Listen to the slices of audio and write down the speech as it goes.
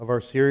of our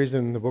series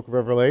in the book of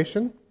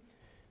Revelation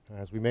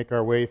as we make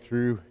our way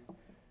through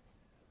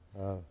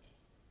the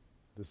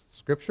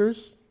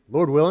scriptures.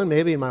 Lord willing,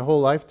 maybe in my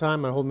whole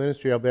lifetime, my whole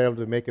ministry, I'll be able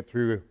to make it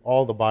through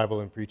all the Bible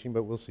and preaching,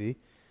 but we'll see.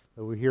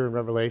 But we're here in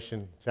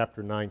Revelation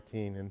chapter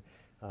 19.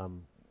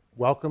 And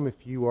welcome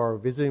if you are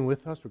visiting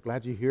with us. We're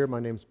glad you're here. My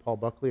name is Paul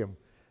Buckley. I'm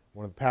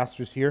one of the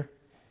pastors here,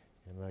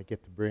 and I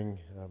get to bring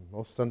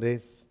most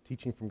Sundays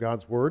teaching from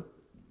God's Word.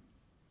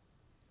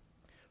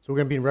 So we're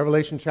going to be in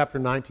Revelation chapter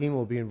 19.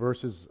 We'll be in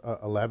verses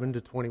 11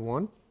 to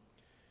 21.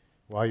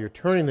 While you're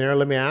turning there,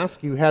 let me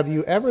ask you, have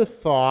you ever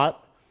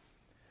thought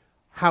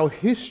how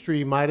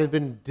history might have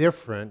been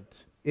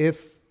different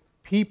if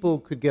people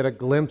could get a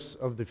glimpse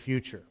of the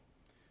future?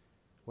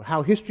 Well,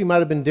 how history might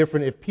have been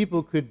different if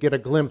people could get a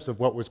glimpse of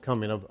what was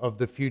coming, of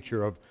the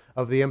future,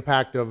 of the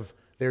impact of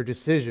their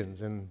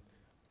decisions and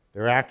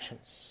their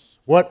actions.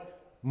 What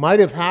might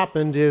have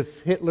happened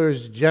if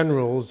Hitler's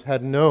generals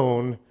had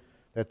known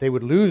that they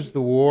would lose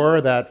the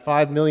war, that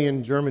 5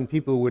 million German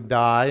people would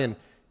die, and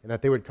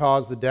that they would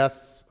cause the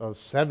deaths of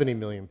 70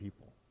 million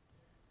people?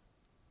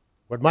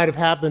 What might have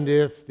happened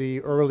if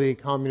the early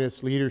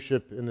communist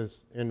leadership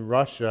in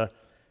Russia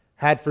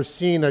had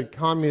foreseen that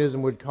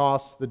communism would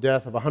cost the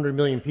death of 100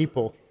 million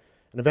people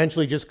and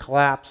eventually just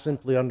collapse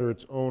simply under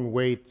its own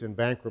weight and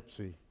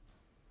bankruptcy?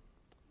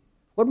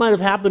 What might have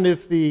happened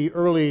if the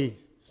early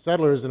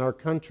settlers in our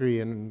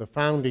country and the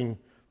founding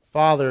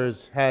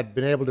fathers had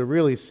been able to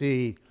really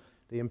see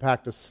the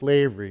impact of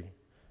slavery,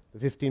 the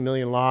 15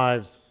 million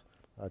lives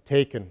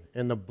taken,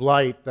 and the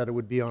blight that it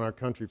would be on our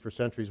country for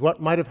centuries?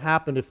 What might have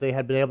happened if they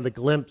had been able to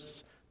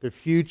glimpse the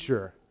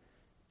future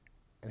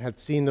and had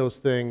seen those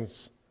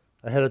things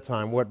ahead of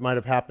time? What might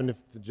have happened if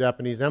the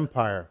Japanese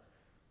Empire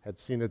had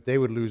seen that they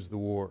would lose the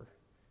war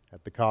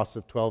at the cost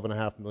of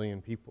 12.5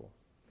 million people?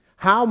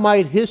 How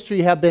might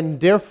history have been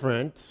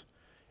different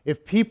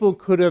if people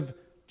could have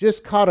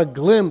just caught a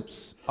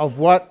glimpse of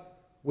what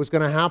was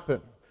going to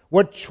happen?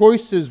 What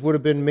choices would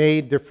have been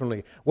made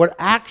differently? What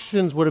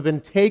actions would have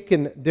been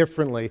taken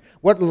differently?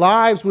 What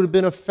lives would have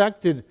been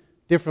affected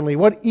differently?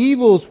 What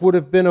evils would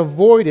have been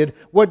avoided?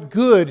 What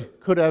good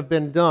could have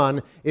been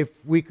done if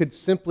we could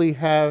simply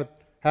have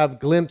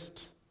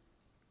glimpsed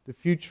the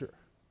future?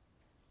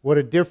 What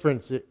a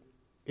difference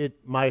it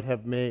might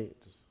have made.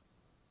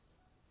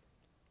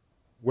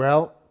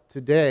 Well,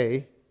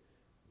 today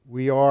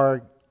we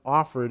are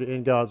offered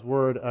in God's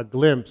Word a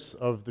glimpse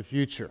of the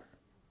future.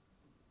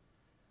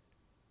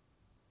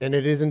 And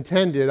it is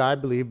intended, I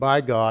believe, by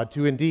God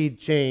to indeed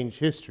change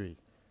history,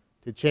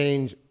 to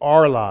change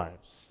our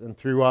lives, and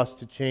through us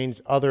to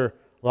change other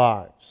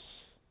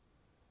lives.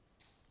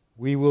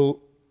 We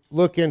will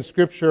look in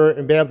Scripture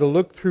and be able to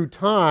look through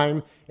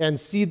time and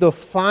see the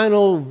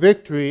final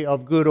victory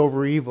of good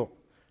over evil,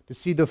 to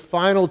see the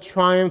final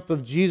triumph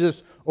of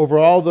Jesus over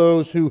all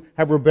those who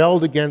have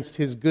rebelled against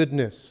His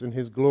goodness and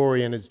His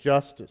glory and His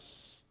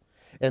justice.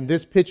 And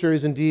this picture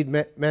is indeed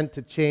meant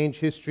to change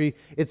history.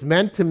 It's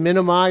meant to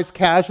minimize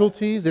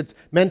casualties. It's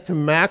meant to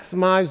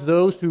maximize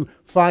those who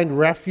find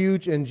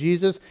refuge in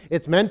Jesus.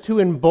 It's meant to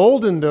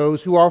embolden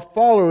those who are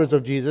followers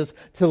of Jesus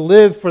to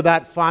live for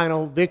that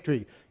final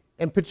victory.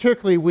 And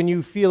particularly when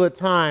you feel at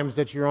times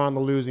that you're on the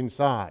losing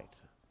side.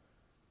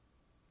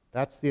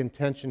 That's the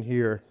intention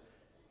here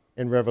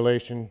in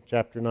Revelation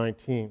chapter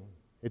 19.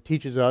 It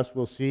teaches us,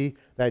 we'll see,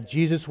 that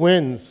Jesus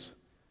wins.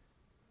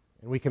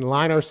 And we can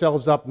line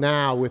ourselves up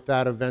now with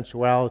that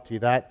eventuality,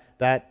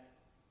 that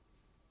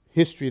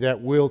history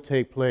that will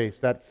take place,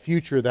 that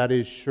future that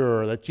is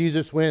sure, that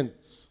Jesus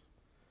wins.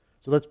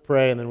 So let's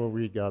pray and then we'll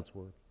read God's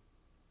Word.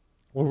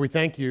 Lord, we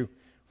thank you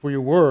for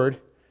your Word.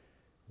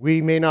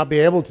 We may not be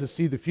able to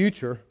see the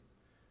future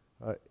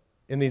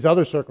in these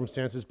other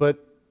circumstances,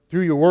 but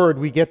through your Word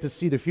we get to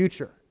see the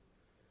future.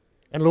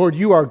 And Lord,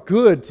 you are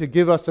good to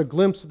give us a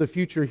glimpse of the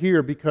future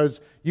here because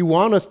you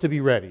want us to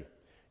be ready.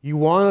 You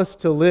want us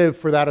to live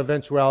for that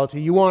eventuality.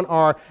 You want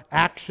our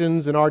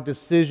actions and our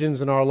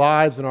decisions and our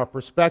lives and our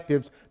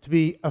perspectives to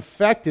be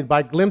affected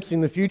by glimpsing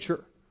the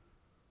future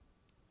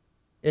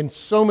in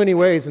so many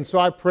ways. And so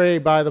I pray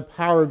by the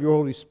power of your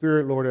Holy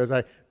Spirit, Lord, as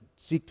I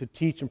seek to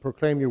teach and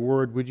proclaim your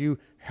word, would you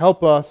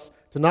help us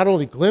to not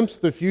only glimpse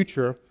the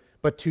future,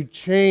 but to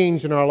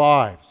change in our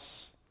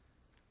lives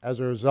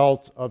as a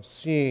result of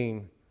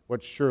seeing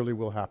what surely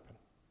will happen.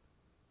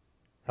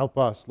 Help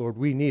us, Lord.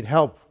 We need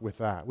help with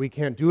that. We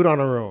can't do it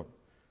on our own.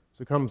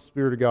 So come,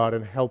 Spirit of God,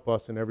 and help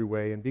us in every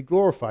way and be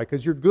glorified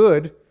because you're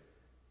good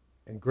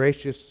and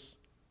gracious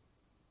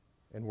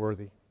and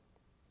worthy.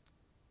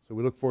 So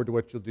we look forward to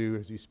what you'll do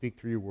as you speak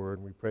through your word,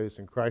 and we pray this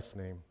in Christ's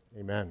name.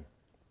 Amen.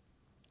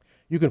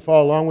 You can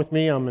follow along with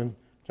me. I'm in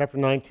chapter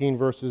 19,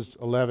 verses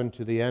 11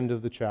 to the end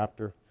of the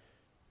chapter.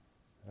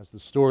 As the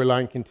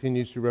storyline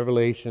continues through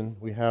Revelation,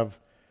 we have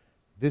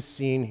this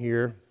scene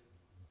here.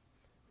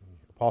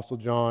 Apostle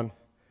John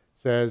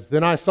says,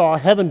 "Then I saw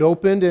heaven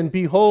opened, and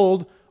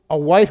behold, a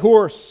white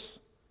horse.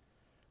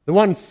 The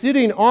one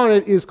sitting on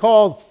it is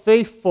called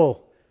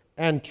Faithful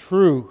and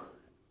True.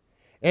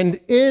 And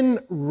in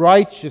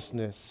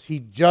righteousness he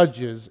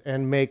judges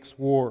and makes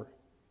war.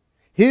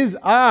 His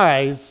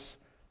eyes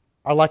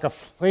are like a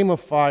flame of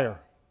fire,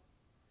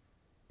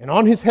 and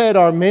on his head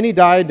are many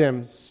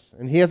diadems,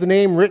 and he has a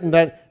name written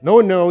that no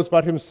one knows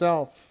but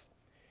himself.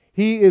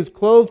 He is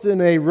clothed in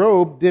a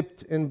robe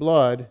dipped in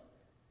blood,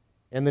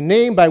 and the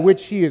name by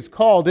which he is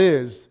called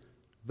is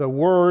the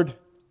Word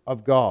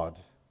of God.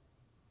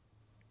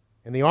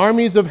 And the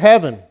armies of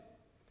heaven,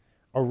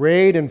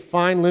 arrayed in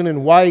fine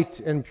linen, white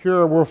and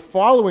pure, were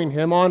following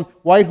him on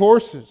white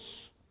horses.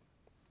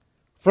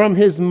 From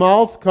his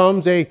mouth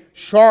comes a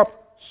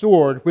sharp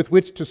sword with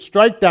which to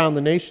strike down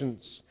the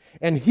nations,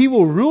 and he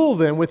will rule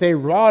them with a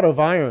rod of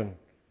iron.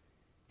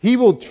 He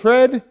will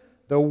tread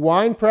the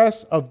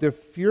winepress of the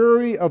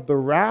fury of the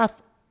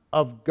wrath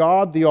of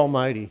God the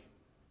Almighty.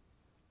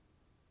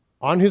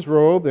 On his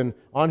robe and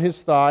on his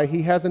thigh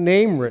he has a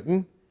name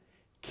written,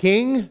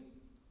 King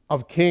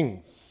of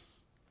Kings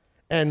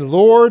and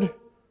Lord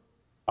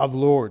of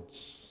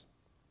Lords.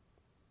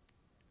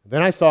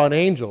 Then I saw an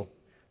angel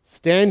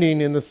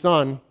standing in the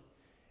sun,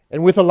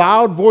 and with a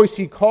loud voice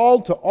he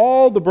called to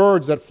all the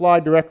birds that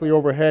fly directly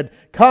overhead,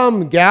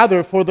 "Come,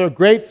 gather for the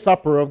great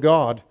supper of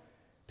God,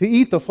 to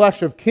eat the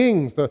flesh of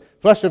kings, the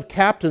flesh of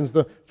captains,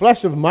 the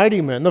flesh of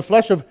mighty men, the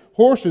flesh of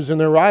horses and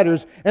their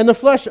riders, and the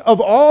flesh of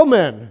all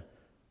men,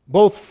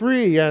 both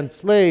free and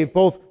slave,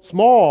 both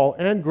small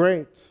and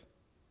great."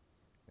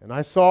 And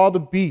I saw the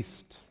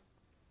beast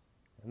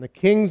and the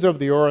kings of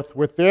the earth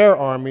with their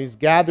armies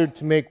gathered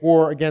to make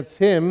war against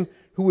him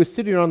who was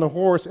sitting on the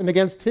horse and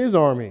against his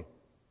army.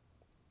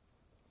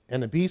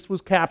 And the beast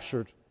was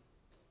captured,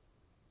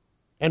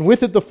 and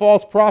with it the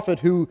false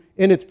prophet who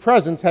in its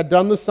presence had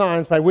done the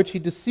signs by which he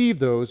deceived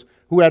those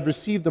who had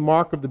received the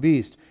mark of the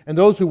beast and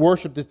those who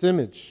worshipped its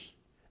image.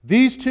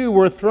 These two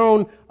were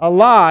thrown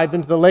alive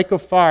into the lake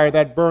of fire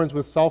that burns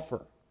with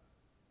sulfur,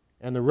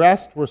 and the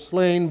rest were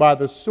slain by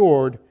the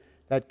sword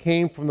that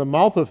came from the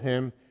mouth of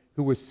him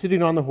who was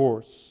sitting on the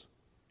horse,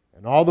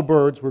 and all the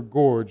birds were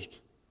gorged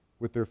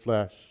with their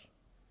flesh.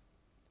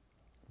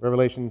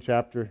 Revelation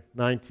chapter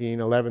 19,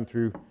 11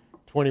 through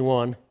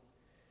 21.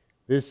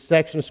 This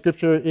section of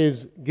Scripture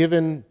is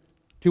given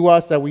to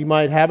us that we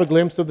might have a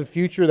glimpse of the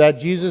future, that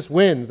Jesus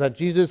wins, that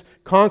Jesus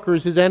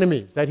conquers his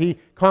enemies, that he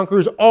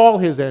conquers all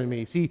his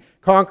enemies. He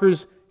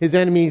conquers his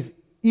enemies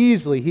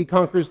easily. He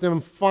conquers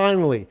them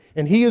finally,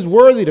 and he is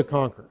worthy to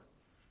conquer.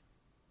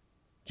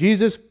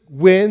 Jesus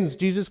wins,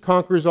 Jesus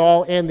conquers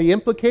all, and the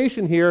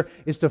implication here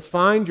is to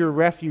find your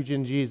refuge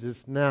in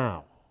Jesus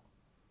now.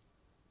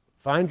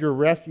 Find your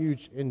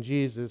refuge in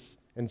Jesus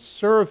and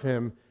serve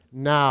him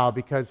now,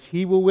 because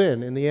he will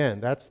win in the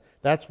end. That's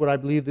what I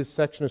believe this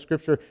section of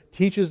Scripture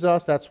teaches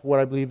us. That's what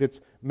I believe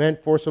it's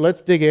meant for. So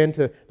let's dig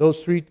into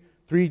those three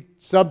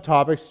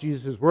subtopics.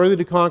 Jesus is worthy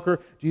to conquer.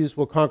 Jesus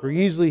will conquer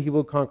easily. He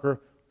will conquer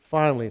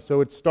finally.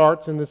 So it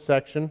starts in this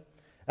section,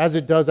 as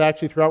it does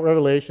actually throughout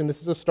Revelation. This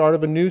is the start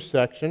of a new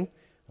section.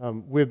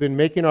 We've been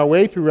making our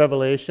way through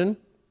Revelation,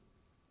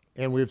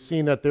 and we've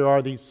seen that there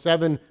are these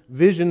 7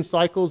 vision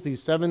cycles,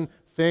 these 7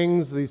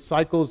 things, these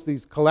cycles,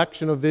 these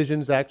collection of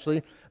visions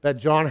actually that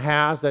John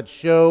has that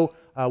show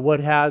what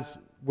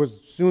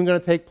was soon going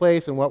to take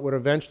place and what would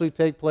eventually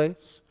take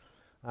place.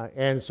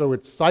 And so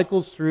it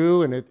cycles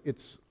through and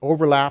it's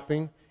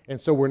overlapping. And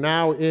so we're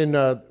now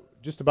in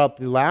just about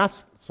the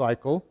last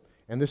cycle,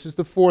 and this is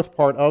the 4th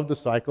part of the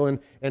cycle.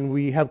 And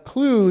we have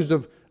clues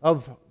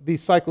of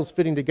these cycles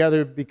fitting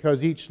together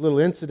because each little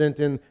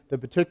incident in the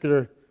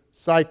particular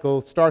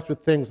cycle starts with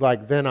things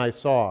like, "Then I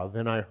saw,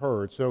 then I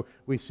heard." So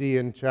we see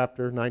in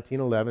chapter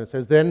 19:11, it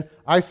says, "Then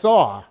I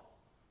saw."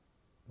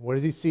 What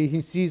does he see?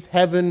 He sees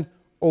heaven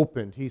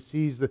opened. He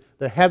sees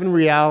the heaven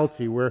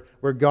reality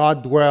where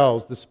God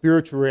dwells, the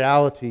spiritual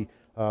reality,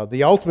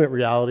 the ultimate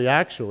reality,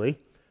 actually,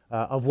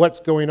 of what's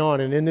going on.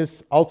 And in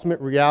this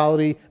ultimate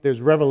reality,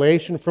 there's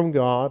revelation from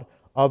God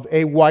of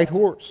a white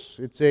horse.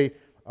 It's a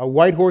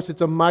white horse,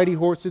 it's a mighty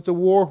horse, it's a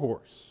war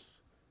horse.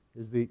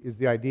 Is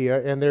the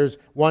idea, and there's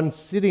one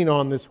sitting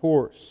on this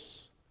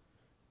horse.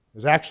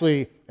 There's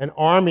actually an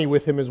army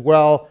with him as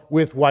well,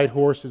 with white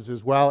horses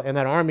as well, and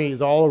that army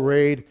is all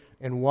arrayed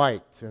in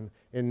white.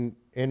 And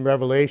in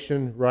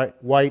Revelation,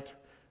 white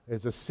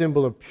is a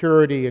symbol of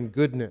purity and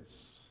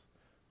goodness.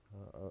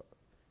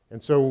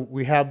 And so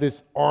we have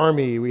this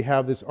army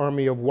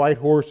of white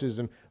horses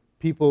and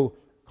people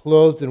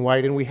clothed in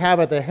white, and we have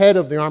at the head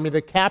of the army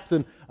the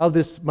captain of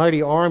this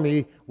mighty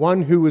army,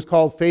 one who is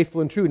called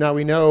Faithful and True. Now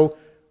we know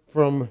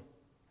from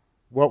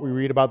what we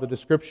read about the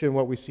description,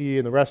 what we see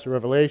in the rest of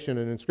Revelation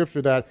and in Scripture,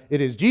 that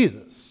it is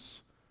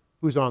Jesus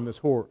who's on this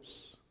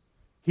horse.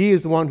 He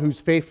is the one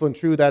who's faithful and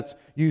true. That's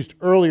used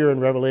earlier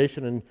in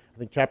Revelation. In, I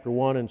think, chapter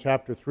 1 and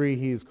chapter 3,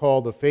 he is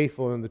called the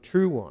faithful and the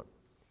true one.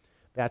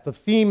 That's a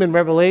theme in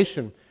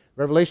Revelation.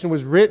 Revelation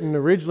was written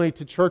originally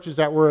to churches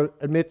that were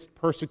amidst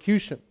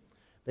persecution.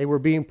 They were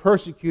being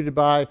persecuted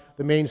by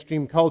the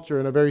mainstream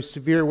culture in a very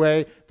severe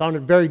way, found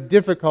it very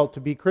difficult to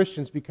be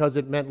Christians because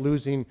it meant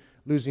losing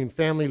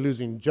family,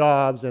 losing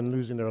jobs, and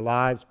losing their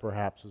lives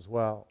perhaps as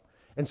well.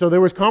 And so there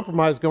was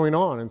compromise going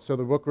on, and so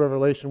the book of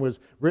Revelation was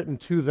written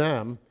to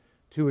them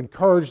to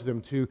encourage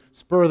them, to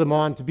spur them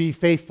on to be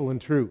faithful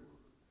and true.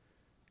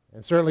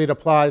 And certainly it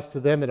applies to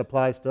them, it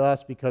applies to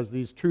us, because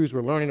these truths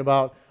we're learning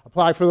about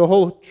apply for the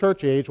whole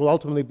church age, will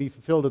ultimately be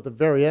fulfilled at the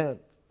very end.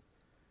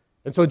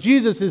 And so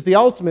Jesus is the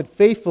ultimate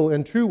faithful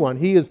and true one.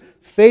 He is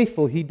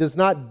faithful. He does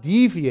not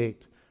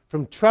deviate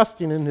from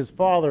trusting in his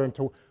Father and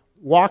to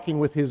walking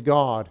with his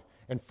God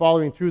and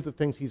following through the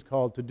things he's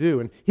called to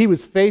do. And he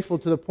was faithful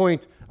to the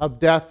point of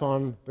death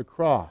on the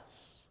cross.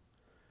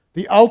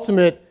 The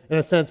ultimate, in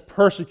a sense,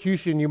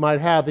 persecution you might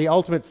have, the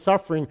ultimate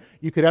suffering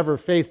you could ever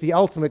face, the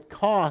ultimate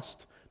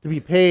cost to be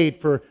paid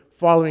for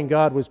following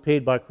God was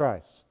paid by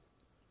Christ.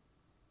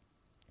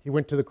 He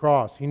went to the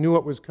cross. He knew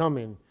what was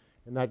coming.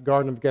 In that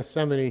Garden of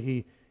Gethsemane,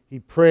 he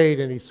prayed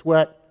and he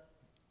sweat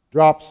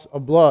drops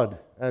of blood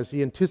as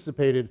he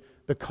anticipated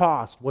the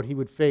cost, what he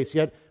would face.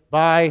 Yet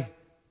by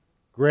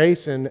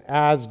grace and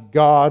as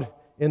God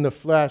in the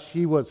flesh,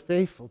 he was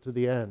faithful to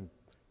the end.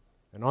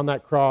 And on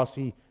that cross,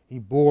 he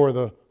bore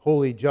the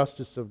holy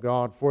justice of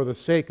God for the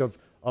sake of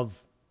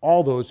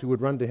all those who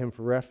would run to him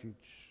for refuge.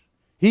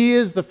 He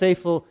is the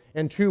faithful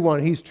and true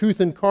one. He's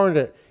truth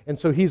incarnate. And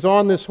so he's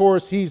on this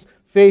horse. He's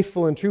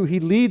faithful and true. He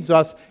leads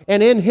us,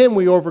 and in him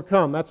we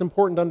overcome. That's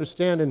important to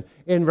understand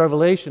in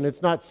Revelation.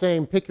 It's not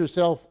saying pick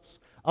yourselves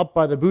up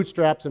by the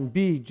bootstraps and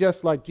be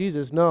just like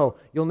Jesus. No,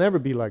 you'll never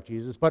be like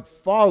Jesus, but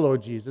follow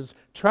Jesus,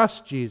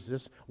 trust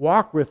Jesus,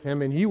 walk with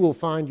him, and you will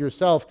find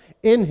yourself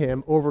in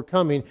him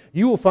overcoming.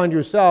 You will find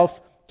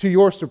yourself, to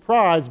your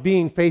surprise,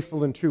 being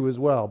faithful and true as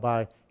well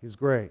by his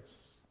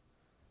grace.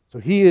 So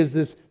he is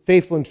this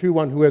faithful and true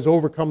one who has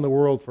overcome the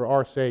world for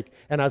our sake.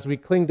 And as we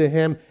cling to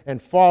him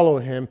and follow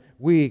him,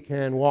 we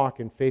can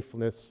walk in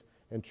faithfulness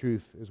and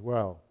truth as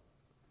well.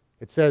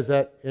 It says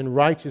that in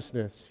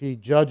righteousness he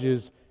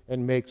judges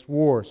and makes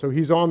war. So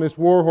he's on this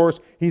war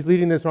horse. He's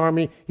leading this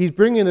army. He's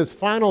bringing this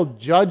final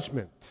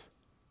judgment.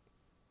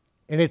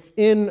 And it's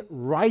in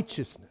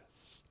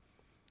righteousness.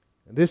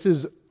 And this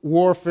is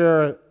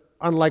warfare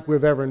unlike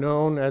we've ever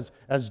known,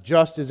 as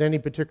just as any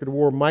particular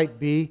war might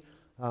be.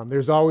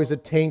 There's always a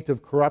taint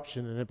of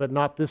corruption in it, but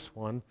not this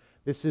one.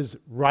 This is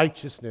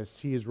righteousness.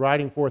 He is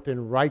riding forth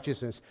in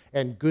righteousness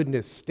and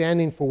goodness,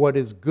 standing for what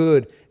is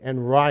good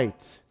and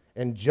right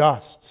and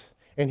just.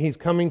 And he's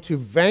coming to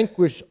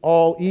vanquish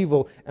all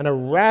evil and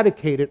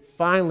eradicate it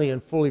finally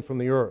and fully from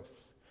the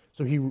earth.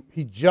 So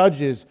he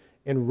judges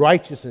in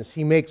righteousness.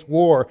 He makes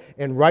war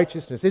in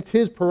righteousness. It's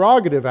his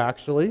prerogative,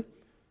 actually,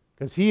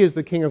 because he is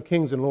the King of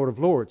Kings and Lord of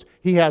Lords.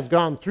 He has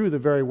gone through the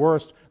very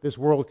worst this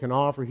world can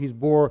offer. He's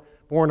borne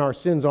our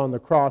sins on the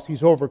cross.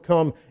 He's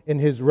overcome in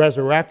his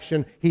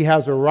resurrection. He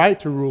has a right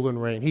to rule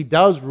and reign. He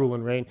does rule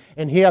and reign.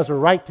 And he has a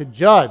right to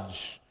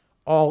judge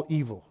all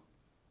evil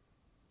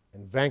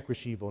and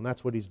vanquish evil. And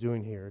that's what he's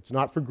doing here. It's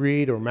not for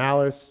greed or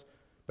malice,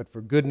 but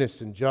for goodness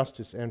and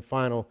justice and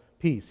final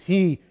peace.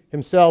 He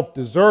himself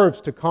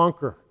deserves to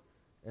conquer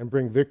and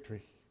bring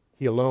victory.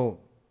 He alone.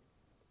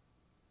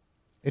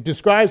 It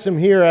describes him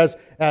here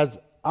as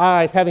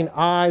eyes, having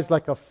eyes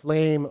like a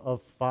flame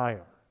of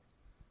fire.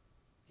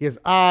 He has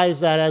eyes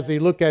that, as they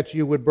look at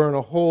you, would burn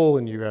a hole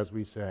in you, as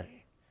we say.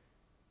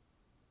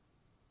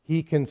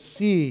 He can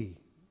see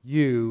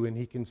you, and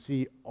he can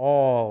see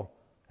all,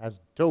 as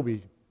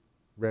Toby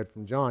read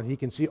from John, he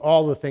can see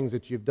all the things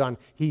that you've done.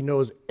 He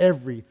knows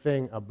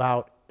everything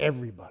about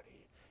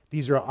everybody.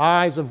 These are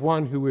eyes of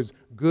one who is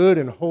good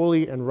and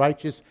holy and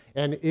righteous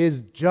and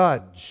is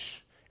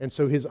judge. And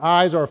so his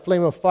eyes are a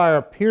flame of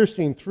fire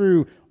piercing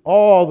through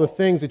all the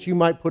things that you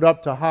might put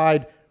up to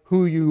hide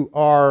who you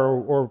are,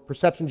 or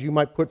perceptions you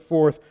might put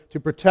forth to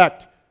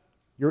protect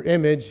your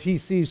image. He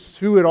sees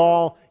through it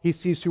all. He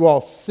sees through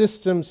all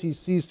systems. He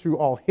sees through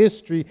all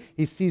history.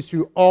 He sees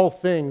through all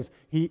things.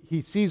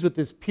 He sees with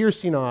this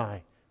piercing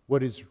eye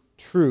what is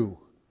true.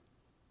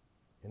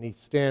 And he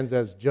stands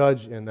as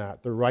judge in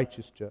that, the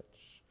righteous judge.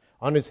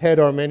 On his head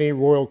are many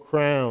royal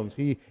crowns.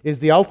 He is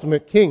the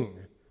ultimate king,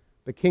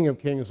 the King of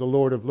Kings, the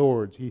Lord of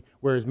Lords. He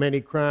wears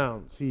many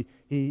crowns. He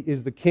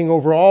is the king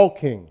over all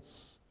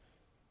kings.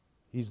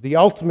 He's the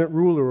ultimate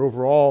ruler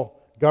over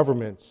all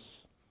governments.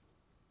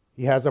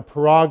 He has a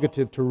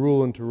prerogative to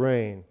rule and to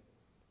reign.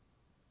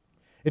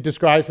 It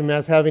describes him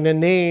as having a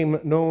name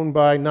known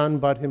by none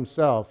but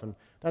himself. And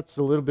that's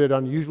a little bit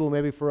unusual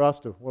maybe for us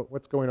to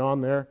what's going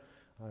on there.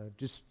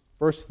 Just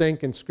first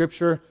think in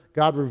Scripture,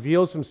 God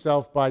reveals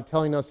himself by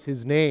telling us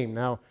his name.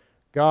 Now,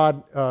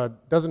 God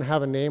doesn't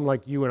have a name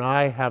like you and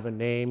I have a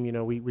name. You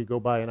know, we go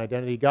by an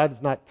identity. God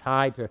is not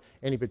tied to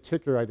any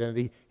particular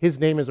identity. His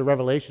name is a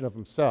revelation of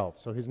himself.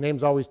 So his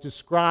names always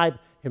describe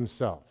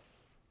himself.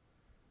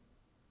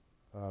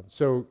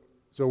 So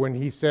when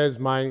he says,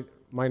 my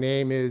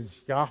name is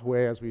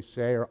Yahweh, as we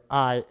say, or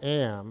I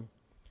am,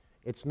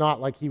 it's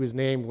not like he was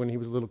named when he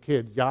was a little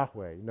kid,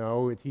 Yahweh.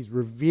 No, he's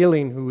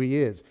revealing who he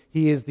is.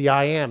 He is the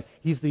I am.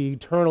 He's the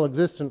eternal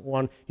existent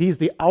one. He's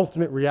the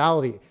ultimate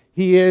reality.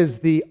 He is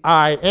the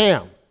I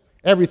am.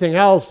 Everything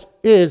else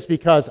is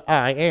because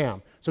I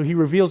am. So he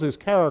reveals his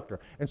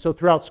character. And so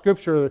throughout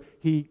Scripture,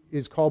 he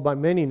is called by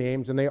many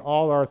names, and they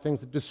all are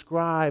things that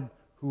describe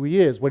who he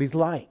is, what he's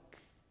like.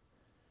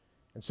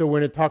 And so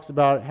when it talks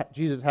about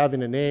Jesus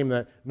having a name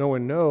that no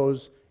one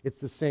knows, It's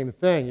the same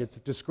thing. It's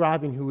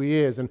describing who he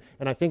is. And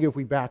I think if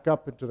we back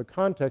up into the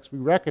context, we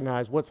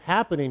recognize what's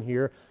happening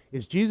here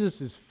is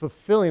Jesus is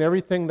fulfilling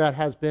everything that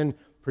has been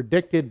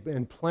predicted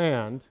and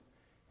planned.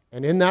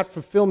 And in that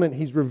fulfillment,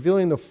 he's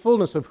revealing the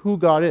fullness of who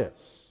God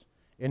is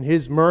in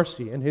his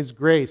mercy, in his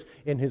grace,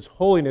 in his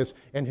holiness,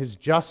 in his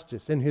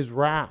justice, in his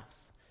wrath,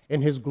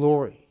 in his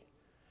glory.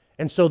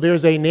 And so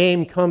there's a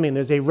name coming,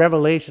 there's a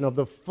revelation of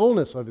the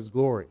fullness of his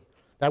glory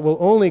that will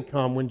only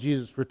come when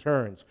Jesus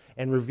returns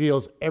and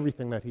reveals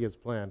everything that he has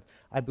planned.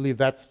 I believe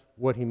that's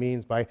what he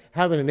means by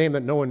having a name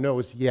that no one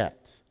knows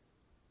yet,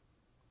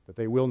 that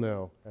they will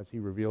know as he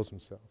reveals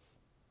himself.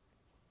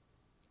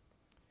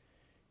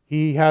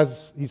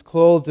 He's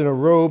clothed in a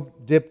robe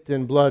dipped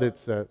in blood, it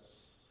says.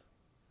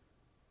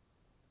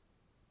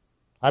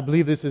 I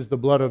believe this is the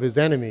blood of his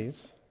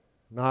enemies,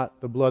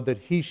 not the blood that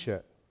he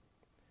shed.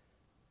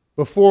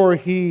 Before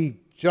he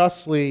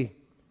justly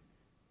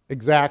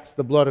exacts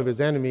the blood of his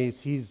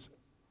enemies, he's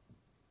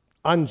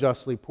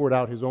unjustly poured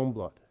out his own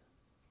blood.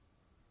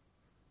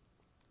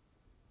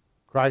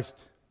 Christ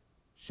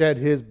shed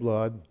his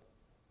blood,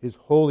 his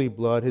holy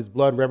blood, his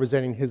blood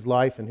representing his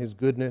life and his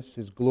goodness,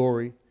 his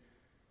glory.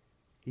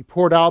 He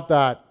poured out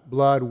that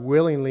blood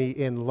willingly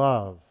in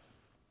love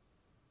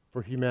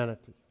for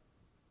humanity.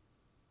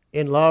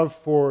 In love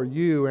for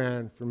you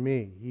and for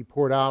me. He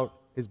poured out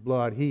his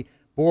blood. He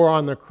bore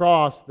on the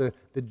cross the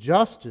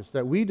justice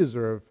that we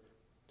deserve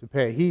to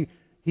pay.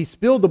 He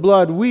spilled the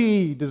blood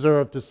we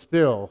deserve to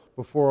spill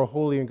before a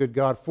holy and good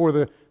God for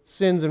the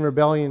sins and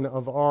rebellion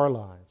of our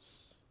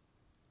lives.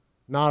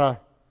 Not a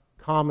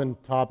common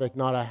topic,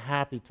 not a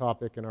happy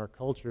topic in our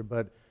culture,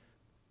 but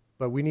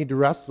we need to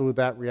wrestle with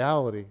that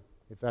reality.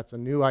 If that's a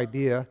new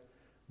idea,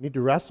 we need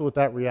to wrestle with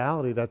that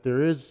reality that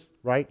there is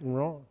right and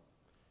wrong.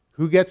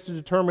 Who gets to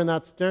determine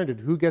that standard?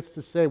 Who gets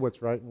to say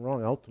what's right and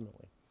wrong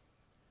ultimately?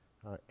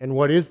 And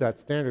what is that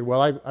standard?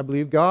 Well, I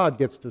believe God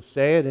gets to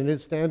say it, and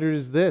his standard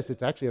is this.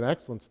 It's actually an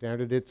excellent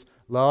standard. It's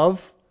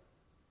love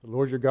the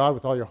Lord your God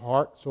with all your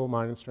heart, soul,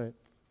 mind, and strength.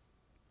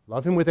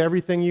 Love him with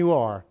everything you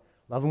are.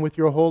 Love him with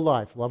your whole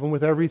life. Love him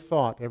with every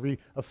thought, every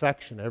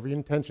affection, every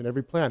intention,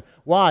 every plan.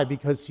 Why?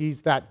 Because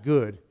he's that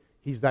good.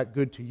 He's that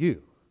good to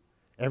you.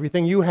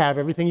 Everything you have,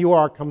 everything you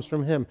are comes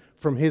from him,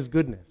 from his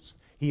goodness.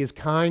 He is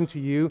kind to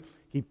you.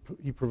 He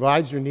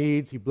provides your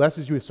needs. He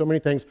blesses you with so many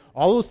things.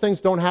 All those things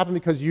don't happen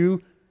because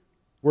you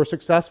were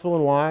successful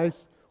and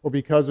wise or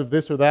because of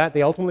this or that.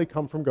 They ultimately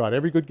come from God.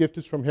 Every good gift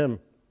is from him.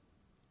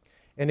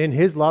 And in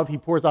his love, he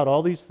pours out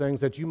all these things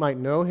that you might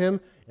know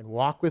him and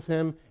walk with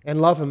him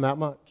and love him that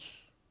much.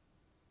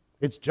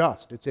 It's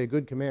just. It's a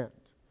good command.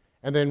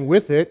 And then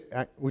with it,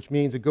 which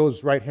means it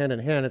goes right hand in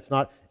hand,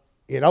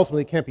 it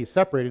ultimately can't be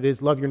separated,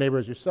 is love your neighbor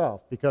as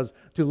yourself. Because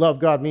to love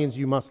God means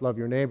you must love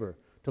your neighbor.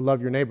 To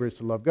love your neighbor is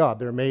to love God.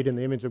 They're made in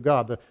the image of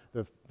God.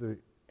 The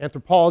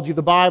anthropology of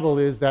the Bible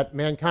is that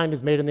mankind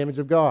is made in the image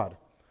of God.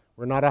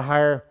 We're not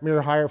a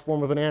mere higher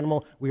form of an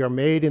animal. We are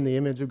made in the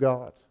image of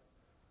God.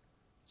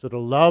 So to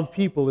love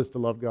people is to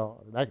love God.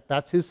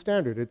 That's his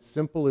standard. It's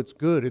simple, it's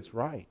good, it's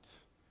right.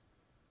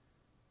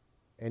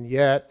 And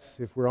yet,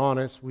 if we're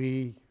honest,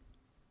 we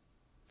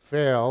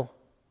fail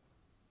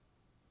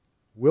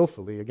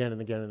willfully again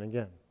and again and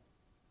again.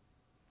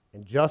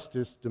 And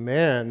justice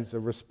demands a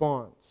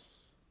response.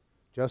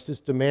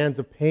 Justice demands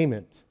a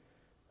payment.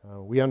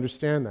 We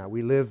understand that.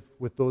 We live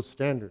with those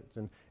standards.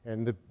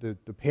 And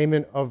the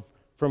payment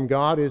from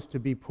God is to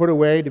be put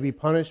away, to be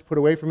punished, put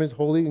away from his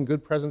holy and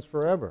good presence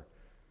forever.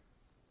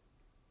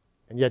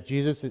 And yet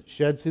Jesus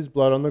sheds his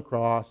blood on the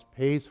cross,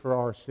 pays for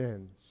our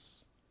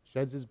sins,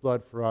 sheds his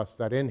blood for us,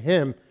 that in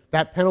him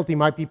that penalty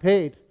might be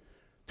paid.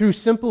 Through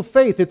simple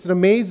faith, it's an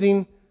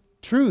amazing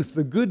truth.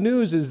 The good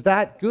news is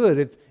that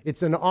good.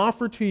 It's an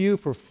offer to you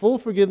for full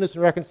forgiveness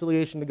and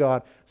reconciliation to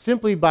God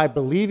simply by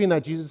believing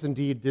that Jesus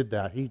indeed did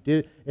that. He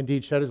did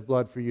indeed shed his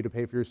blood for you to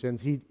pay for your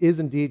sins. He is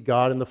indeed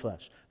God in the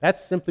flesh.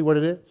 That's simply what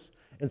it is.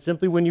 And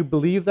simply when you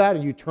believe that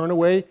and you turn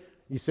away,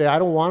 you say, I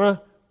don't want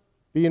to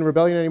be in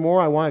rebellion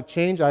anymore. I want to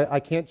change. I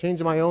can't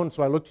change on my own,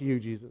 so I look to you,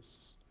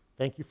 Jesus.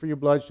 Thank you for your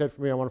blood shed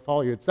for me. I want to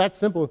follow you. It's that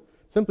simple.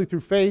 Simply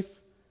through faith,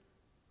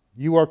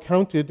 you are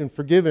counted and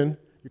forgiven.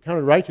 You're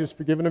counted righteous,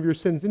 forgiven of your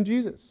sins in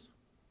Jesus.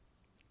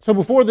 So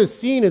before this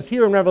scene is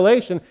here in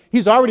Revelation,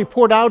 he's already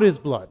poured out his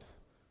blood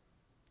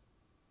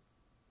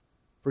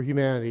for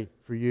humanity,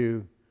 for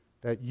you,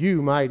 that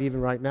you might,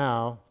 even right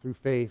now, through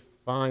faith,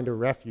 find a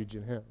refuge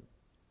in him.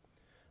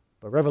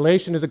 But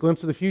Revelation is a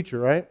glimpse of the future,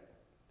 right?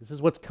 This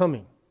is what's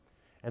coming.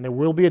 And there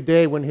will be a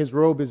day when his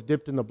robe is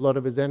dipped in the blood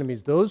of his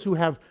enemies, those who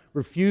have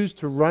refused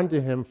to run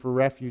to him for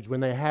refuge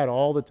when they had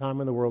all the time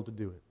in the world to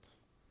do it.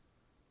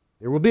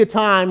 There will be a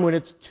time when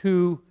it's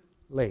too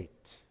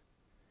late.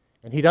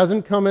 And he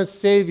doesn't come as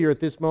Savior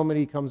at this moment.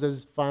 He comes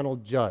as final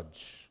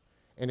judge.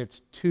 And it's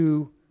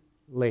too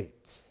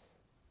late.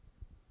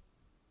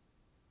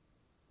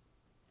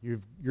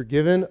 You're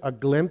given a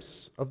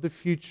glimpse of the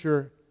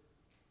future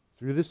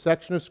through this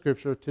section of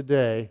Scripture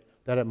today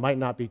that it might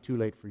not be too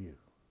late for you.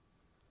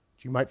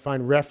 That you might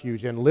find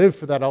refuge and live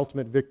for that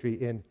ultimate victory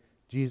in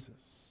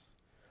Jesus.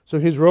 So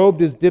his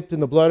robe is dipped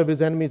in the blood of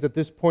his enemies at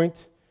this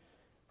point.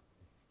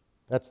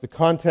 That's the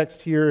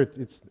context here.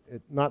 It's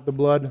not the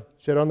blood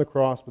shed on the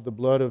cross, but the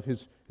blood of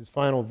his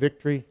final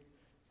victory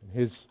and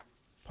his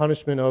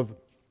punishment of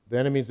the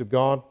enemies of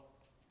God.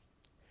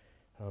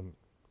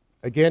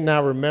 Again,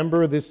 now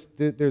remember,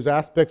 there's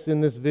aspects in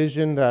this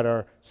vision that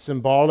are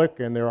symbolic,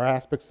 and there are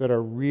aspects that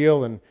are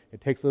real, and it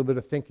takes a little bit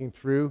of thinking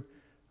through.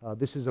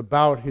 This is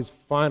about his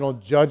final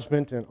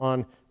judgment and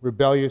on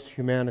rebellious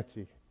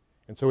humanity.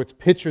 And so it's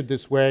pictured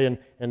this way,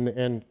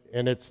 and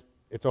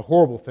it's a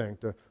horrible thing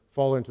to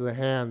fall into the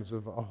hands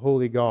of a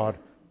holy God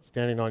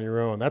standing on your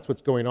own. That's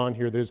what's going on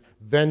here. There's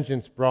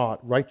vengeance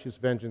brought, righteous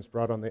vengeance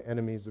brought on the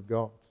enemies of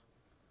God.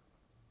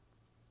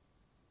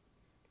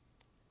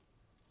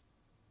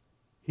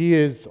 He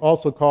is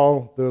also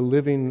called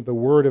the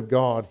Word of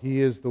God.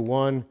 He is the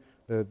one,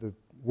 the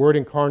Word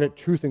incarnate,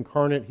 truth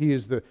incarnate. He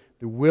is the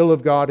will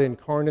of God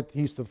incarnate.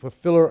 He's the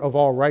fulfiller of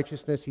all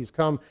righteousness. He's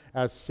come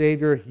as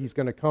Savior. He's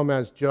going to come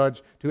as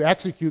Judge to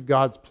execute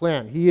God's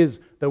plan. He is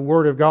the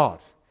Word of God.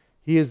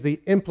 He is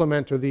the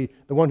implementer, the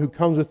one who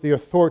comes with the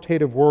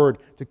authoritative Word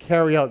to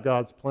carry out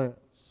God's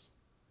plans.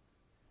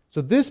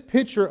 So this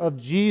picture of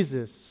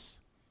Jesus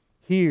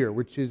here,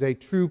 which is a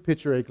true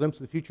picture, a glimpse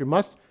of the future,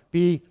 must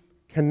be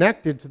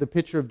connected to the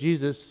picture of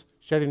Jesus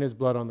shedding his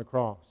blood on the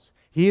cross.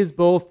 He is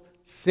both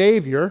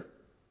Savior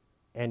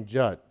and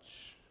Judge.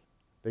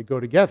 They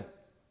go together.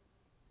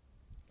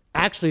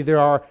 Actually, there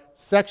are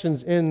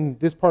sections in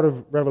this part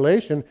of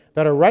Revelation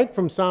that are right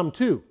from Psalm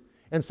 2.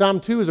 And Psalm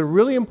 2 is a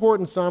really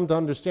important psalm to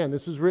understand.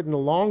 This was written a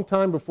long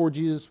time before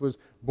Jesus was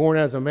born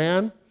as a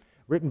man,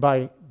 written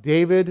by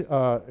David,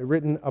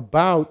 written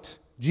about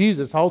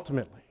Jesus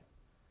ultimately.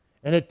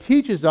 And it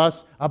teaches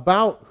us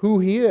about who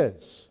he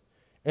is.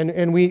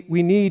 And we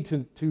need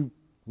to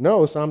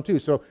know Psalm 2.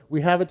 So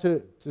we have it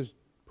to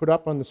put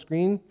up on the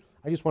screen.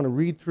 I just want to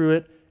read through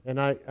it, and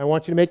I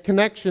want you to make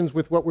connections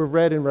with what we've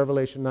read in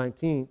Revelation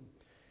 19.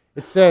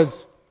 It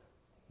says,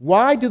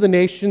 "Why do the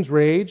nations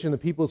rage and the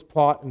peoples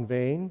plot in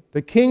vain?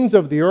 The kings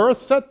of the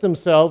earth set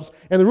themselves,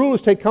 and the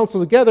rulers take counsel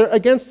together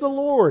against the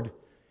Lord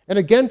and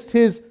against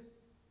his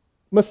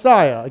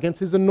Messiah,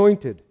 against his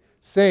anointed,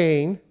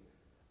 saying,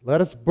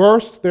 'Let us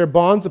burst their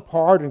bonds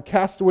apart and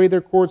cast away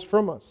their cords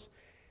from us.'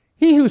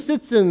 He who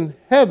sits in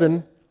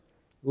heaven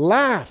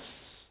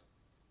laughs.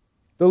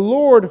 The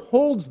Lord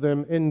holds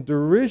them in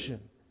derision.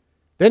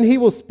 Then he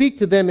will speak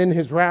to them in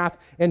his wrath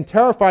and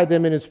terrify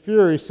them in his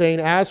fury, saying,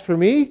 'As for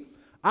me,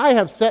 I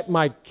have set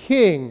my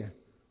king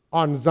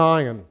on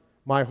Zion,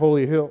 my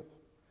holy hill.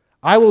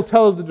 I will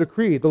tell the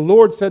decree. The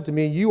Lord said to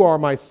me, you are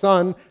my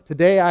son.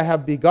 Today I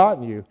have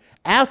begotten you.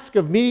 Ask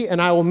of me, and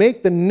I will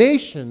make the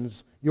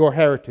nations your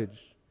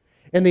heritage,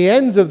 and the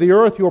ends of the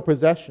earth your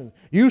possession.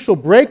 You shall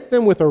break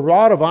them with a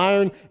rod of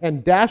iron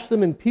and dash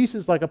them in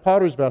pieces like a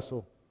potter's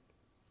vessel.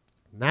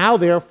 Now,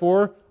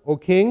 therefore, O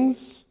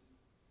kings,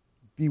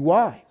 be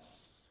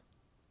wise.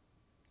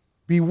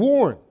 Be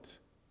warned,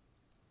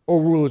 O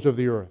rulers of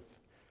the earth.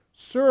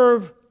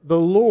 Serve the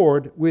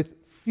Lord with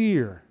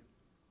fear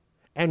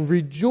and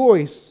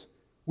rejoice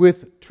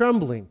with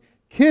trembling.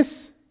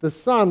 Kiss the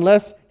Son,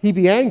 lest he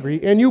be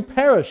angry and you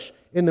perish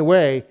in the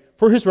way,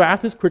 for his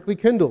wrath is quickly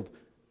kindled.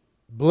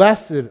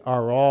 Blessed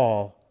are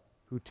all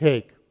who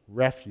take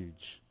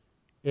refuge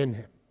in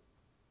him."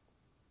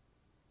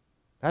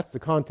 That's the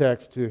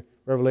context to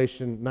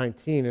Revelation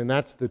 19, and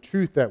that's the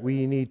truth that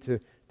we need to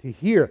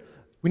hear.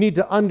 We need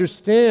to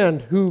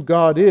understand who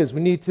God is.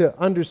 We need to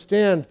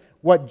understand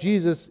what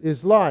Jesus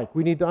is like.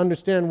 We need to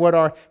understand what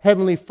our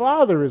Heavenly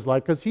Father is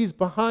like, because he's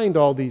behind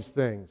all these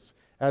things.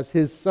 As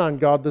his Son,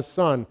 God the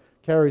Son,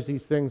 carries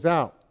these things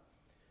out.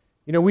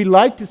 You know, we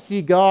like to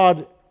see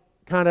God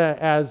kind of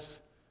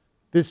as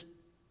this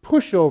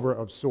pushover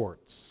of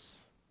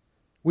sorts.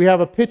 We have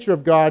a picture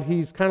of God.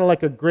 He's kind of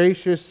like a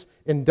gracious,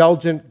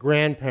 indulgent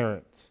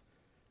grandparent.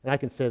 And I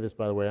can say this,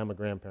 by the way, I'm a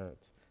grandparent.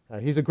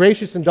 He's a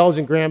gracious,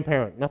 indulgent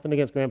grandparent. Nothing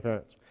against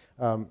grandparents.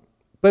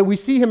 But we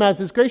see him as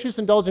this gracious,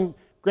 indulgent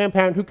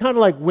grandparent who kind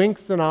of like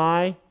winks an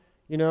eye.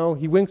 You know,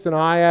 he winks an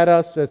eye at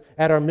us,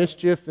 at our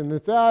mischief, and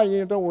it's,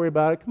 don't worry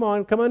about it. Come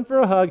on for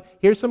a hug.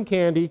 Here's some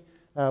candy.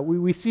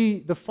 We see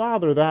the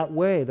Father that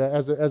way,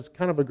 as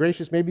kind of a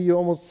gracious, maybe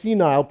almost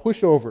senile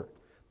pushover.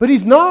 But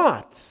he's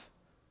not.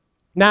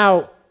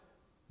 Now,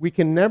 we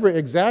can never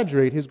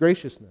exaggerate his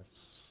graciousness.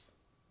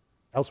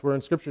 Elsewhere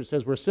in Scripture it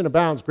says, where sin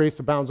abounds, grace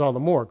abounds all the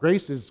more.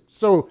 Grace is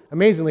so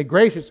amazingly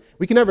gracious,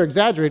 we can never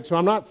exaggerate, so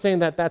I'm not saying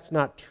that that's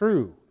not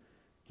true.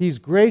 He's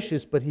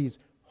gracious, but he's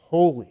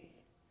holy,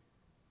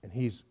 and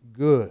he's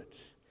good,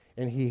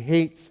 and he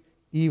hates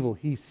evil.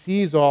 He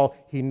sees all,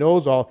 he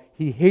knows all,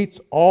 he hates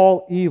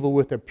all evil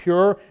with a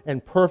pure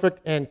and perfect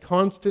and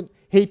constant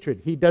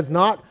hatred. He does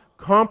not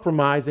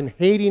compromise in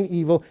hating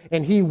evil,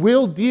 and he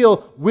will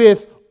deal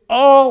with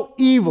all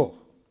evil.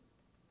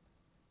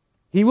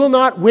 He will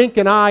not wink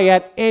an eye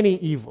at any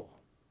evil.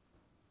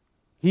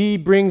 He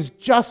brings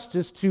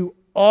justice to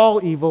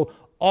all evil,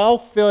 all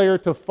failure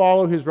to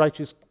follow his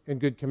righteous and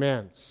good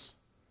commands.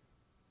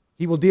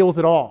 He will deal with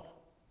it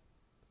all.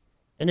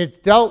 And it's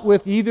dealt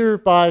with either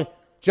by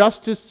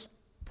justice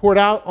poured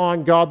out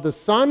on God the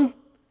Son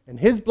and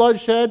his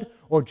bloodshed,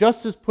 or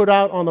justice put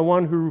out on the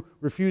one who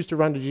refused to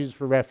run to Jesus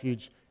for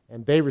refuge,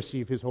 and they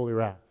receive his holy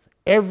wrath.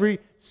 Every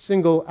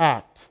single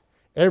act,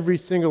 every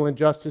single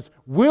injustice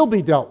will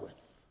be dealt with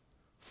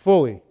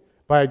fully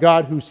by a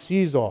God who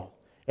sees all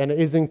and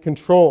is in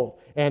control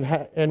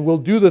and will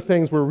do the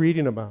things we're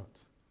reading about.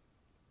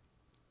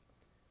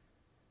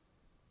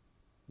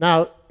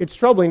 Now, it's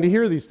troubling to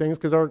hear these things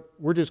because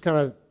we're just kind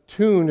of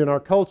tuned in our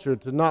culture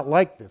to not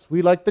like this.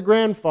 We like the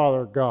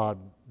grandfather God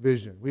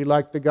vision. We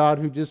like the God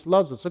who just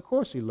loves us. Of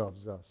course he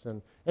loves us.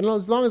 And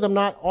as long as I'm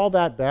not all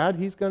that bad,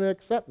 he's going to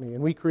accept me.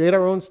 And we create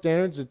our own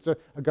standards. It's a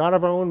God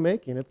of our own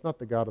making. It's not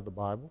the God of the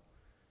Bible.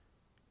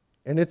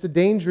 And it's a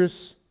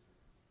dangerous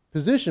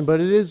position, but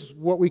it is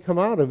what we come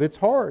out of. It's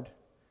hard.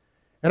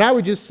 And I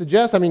would just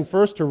suggest,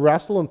 first to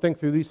wrestle and think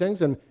through these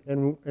things, and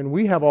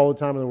we have all the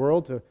time in the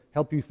world to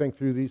help you think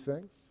through these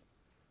things.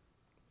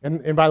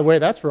 And by the way,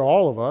 that's for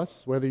all of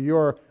us, whether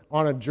you're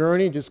on a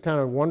journey just kind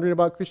of wondering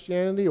about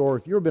Christianity, or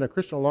if you've been a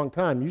Christian a long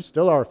time, you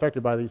still are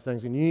affected by these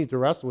things, and you need to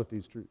wrestle with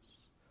these truths.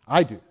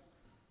 I do.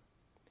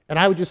 And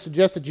I would just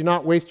suggest that you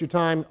not waste your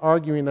time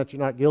arguing that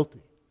you're not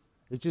guilty.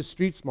 It's just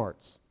street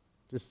smarts.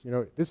 Just,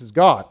 this is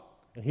God,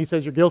 and he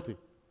says you're guilty.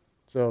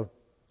 So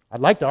I'd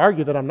like to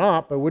argue that I'm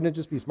not, but wouldn't it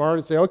just be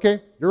smarter to say,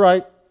 okay, you're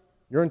right,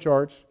 you're in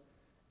charge,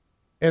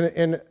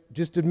 and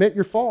just admit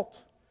your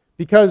fault?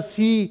 Because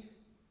he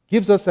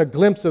gives us a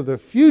glimpse of the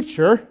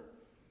future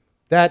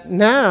that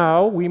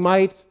now we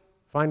might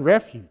find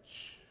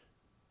refuge.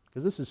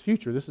 Because this is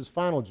future, this is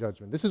final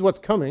judgment. This is what's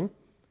coming.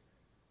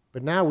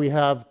 But now we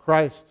have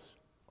Christ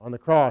on the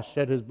cross,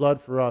 shed his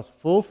blood for us,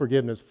 full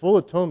forgiveness, full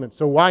atonement.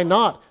 So why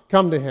not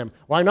come to him?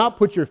 Why not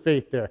put your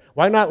faith there?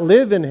 Why not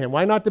live in him?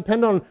 Why not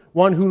depend on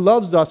one who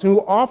loves us,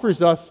 who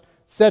offers us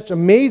such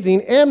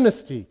amazing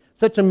amnesty,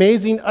 such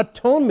amazing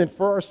atonement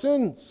for our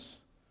sins?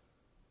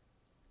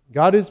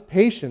 God is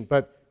patient,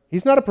 but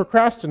he's not a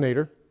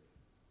procrastinator.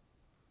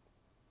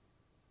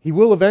 He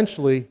will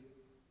eventually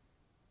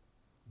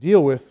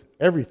deal with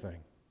everything.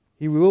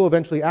 He will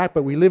eventually act,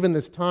 but we live in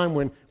this time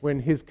when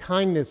his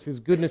kindness,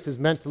 his goodness is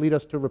meant to lead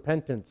us to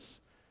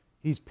repentance.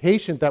 He's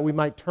patient that we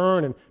might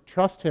turn and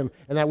trust him,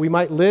 and that we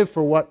might live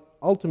for what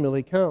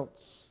ultimately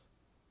counts.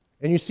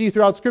 And you see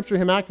throughout Scripture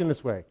him acting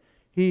this way.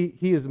 He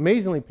is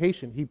amazingly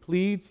patient. He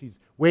pleads, he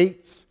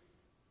waits,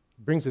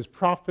 brings his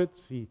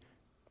prophets, he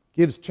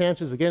gives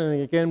chances again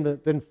and again,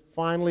 but then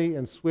finally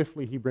and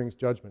swiftly he brings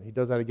judgment. He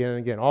does that again and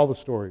again, all the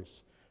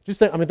stories. Just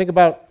think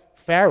about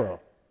Pharaoh.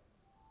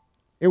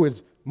 It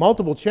was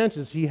multiple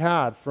chances he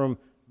had from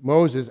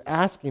Moses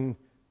asking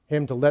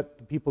him to let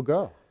the people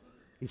go.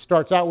 He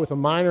starts out with a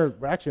minor,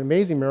 actually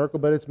amazing miracle,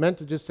 but it's meant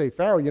to just say,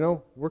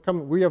 Pharaoh,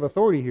 we have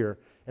authority here.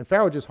 And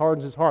Pharaoh just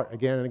hardens his heart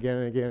again and again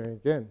and again and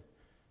again.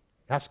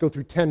 He has to go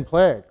through 10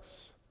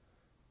 plagues.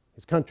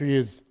 His country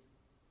is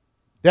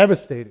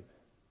devastated.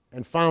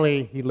 And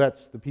finally, he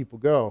lets the people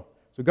go.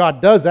 So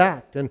God does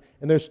act, and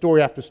there's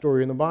story after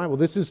story in the Bible.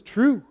 This is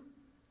true.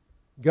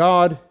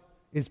 God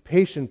is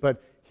patient,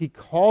 but he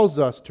calls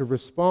us to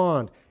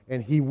respond,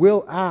 and he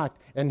will act.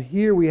 And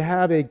here we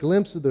have a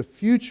glimpse of the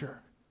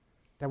future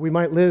that we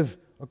might live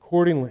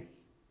accordingly.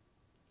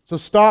 So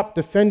stop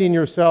defending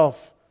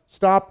yourself.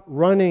 Stop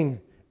running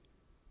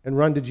and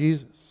run to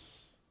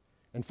Jesus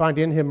and find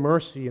in him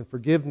mercy and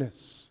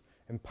forgiveness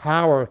and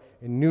power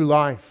and new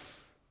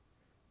life.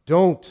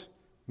 Don't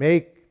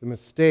make the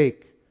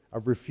mistake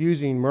of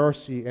refusing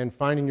mercy and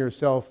finding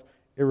yourself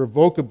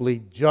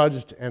irrevocably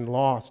judged and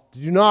lost.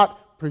 Do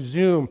not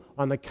presume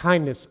on the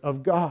kindness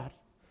of God.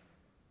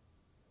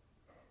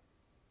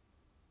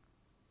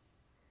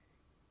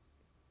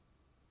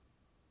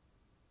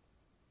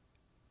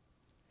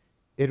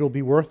 It'll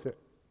be worth it.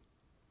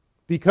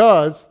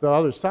 Because the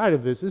other side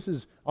of this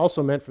is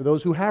also meant for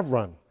those who have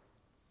run.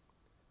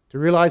 To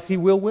realize he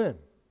will win.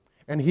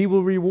 And he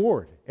will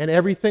reward. And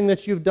everything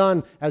that you've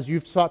done as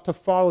you've sought to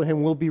follow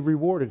him will be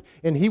rewarded.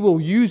 And he will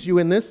use you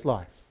in this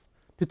life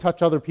to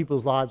touch other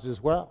people's lives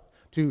as well.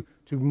 To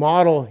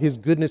model his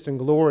goodness and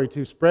glory,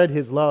 to spread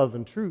his love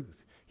and truth.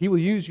 He will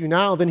use you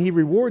now, then he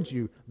rewards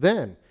you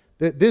then.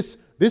 This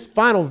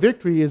final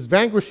victory is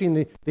vanquishing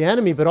the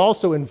enemy, but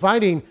also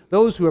inviting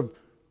those who have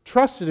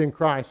trusted in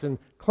Christ and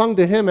clung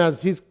to him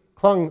as he's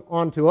clung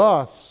onto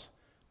us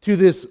to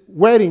this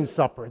wedding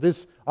supper,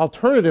 this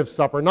alternative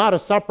supper, not a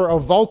supper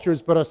of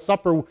vultures, but a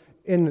supper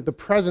in the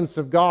presence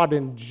of God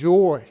in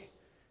joy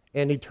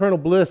and eternal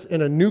bliss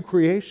in a new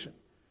creation.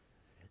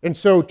 And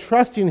so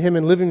trusting him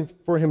and living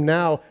for him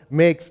now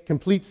makes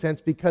complete sense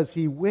because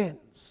he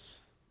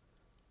wins.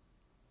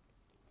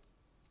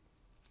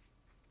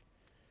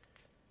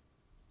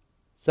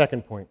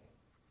 Second point,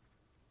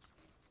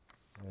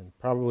 and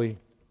probably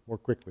more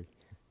quickly.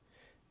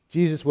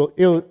 Jesus will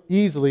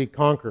easily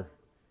conquer.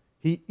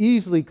 He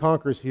easily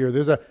conquers here.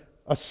 There's a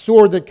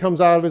sword that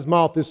comes out of his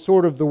mouth, this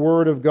sword of the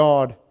Word of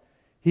God.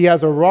 He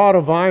has a rod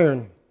of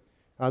iron.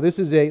 This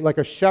is like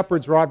a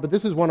shepherd's rod, but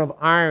this is one of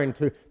iron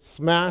to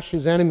smash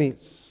his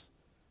enemies.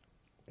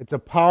 It's a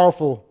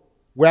powerful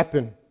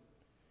weapon.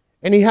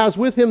 And he has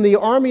with him the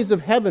armies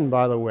of heaven,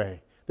 by the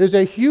way. There's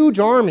a huge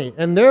army,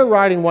 and they're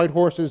riding white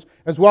horses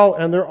as well,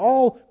 and they're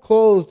all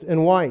clothed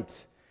in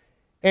white.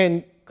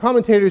 And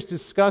commentators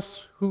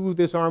discuss who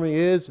this army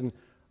is, and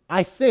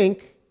I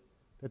think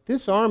that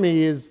this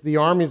army is the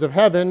armies of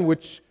heaven,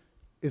 which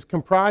is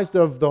comprised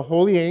of the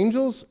holy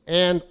angels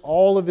and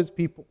all of his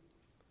people.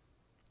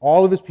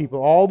 All of his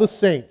people, all the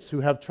saints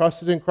who have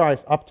trusted in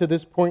Christ up to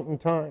this point in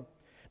time.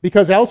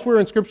 Because elsewhere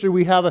in Scripture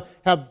we have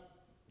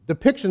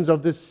depictions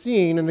of this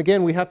scene, and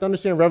again, we have to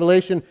understand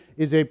Revelation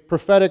is a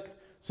prophetic,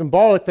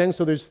 symbolic thing,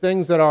 so there's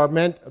things that are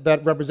meant,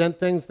 that represent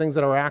things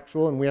that are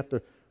actual, and we have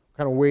to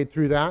kind of wade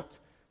through that.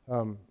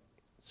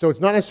 So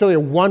it's not necessarily a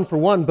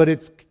one-for-one, but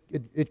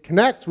it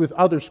connects with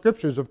other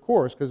Scriptures, of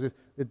course, because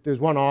there's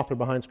one author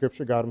behind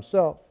Scripture, God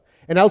himself.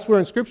 And elsewhere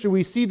in Scripture,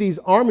 we see these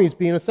armies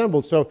being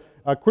assembled. So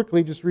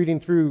quickly, just reading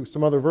through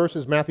some other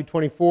verses, Matthew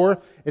 24,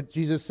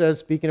 Jesus says,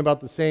 speaking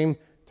about the same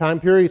time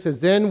period, he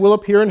says, "Then will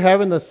appear in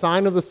heaven the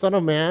sign of the Son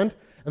of Man,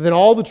 and then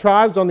all the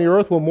tribes on the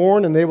earth will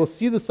mourn, and they will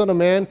see the Son of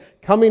Man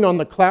coming on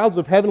the clouds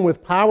of heaven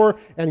with power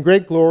and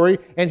great glory,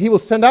 and he will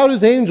send out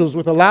his angels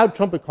with a loud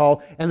trumpet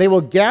call, and they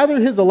will gather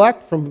his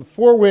elect from the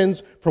four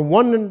winds, from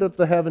one end of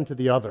the heaven to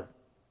the other."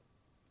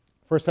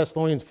 1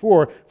 Thessalonians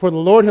 4, "For the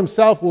Lord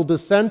himself will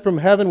descend from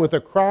heaven with a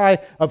cry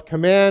of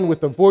command, with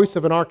the voice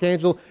of an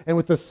archangel, and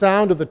with the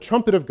sound of the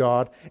trumpet of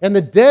God. And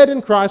the dead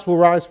in Christ will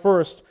rise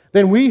first.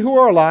 Then we who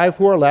are alive,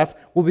 who are left,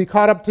 will be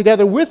caught up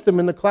together with them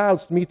in the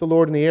clouds to meet the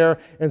Lord in the air,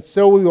 and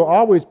so we will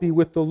always be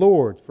with the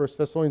Lord." 1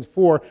 Thessalonians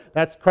 4,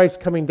 that's Christ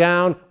coming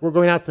down. We're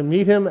going out to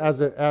meet him, as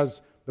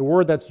the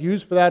word that's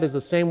used for that is the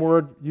same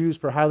word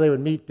used for how they would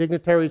meet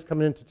dignitaries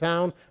coming into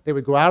town. They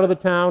would go out of the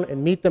town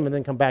and meet them and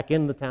then come back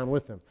in the town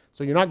with them.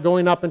 So you're not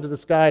going up into the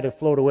sky to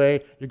float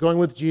away. You're going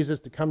with Jesus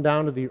to come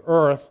down to the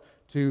earth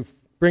to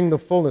bring the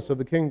fullness of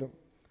the kingdom.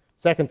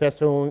 2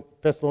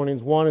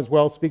 Thessalonians 1 as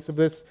well speaks of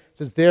this. It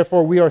says,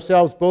 "Therefore we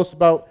ourselves boast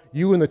about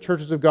you in the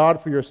churches of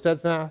God for your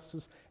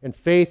steadfastness and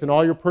faith in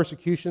all your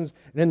persecutions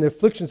and in the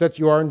afflictions that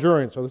you are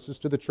enduring." So this is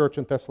to the church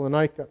in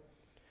Thessalonica.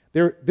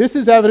 "This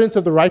is evidence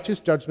of the righteous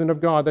judgment of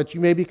God, that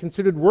you may be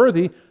considered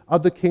worthy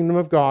of the kingdom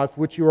of God,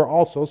 for which you are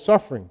also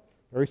suffering."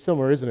 Very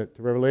similar, isn't it,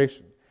 to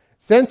Revelation?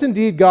 "Since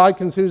indeed God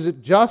considers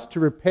it just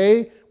to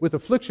repay with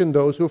affliction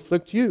those who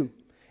afflict you,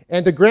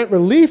 and to grant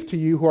relief to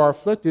you who are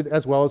afflicted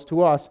as well as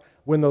to us,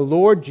 when the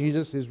Lord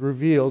Jesus is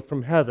revealed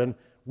from heaven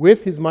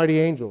with his mighty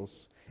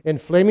angels, in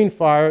flaming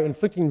fire,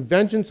 inflicting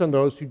vengeance on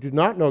those who do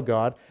not know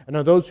God and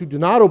on those who do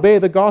not obey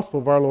the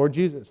gospel of our Lord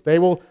Jesus. They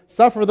will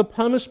suffer the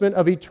punishment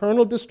of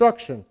eternal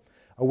destruction,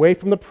 away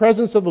from the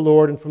presence of the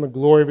Lord and from the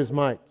glory of his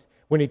might,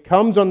 when he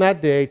comes on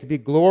that day to be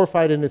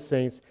glorified in his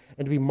saints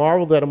and to be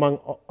marveled at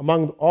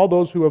among all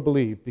those who have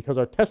believed, because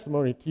our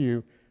testimony to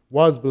you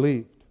was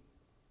believed."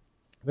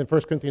 Then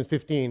 1 Corinthians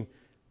 15,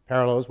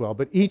 parallel as well.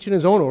 "But each in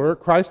his own order,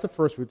 Christ the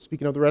firstfruits,"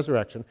 speaking of the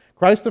resurrection,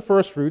 "Christ the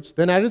firstfruits,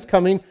 then at his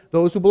coming,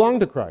 those who belong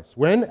to Christ."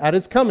 When? At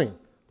his coming.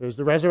 There's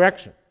the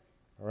resurrection.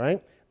 All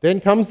right? "Then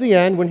comes the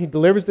end, when he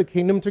delivers the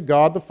kingdom to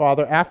God the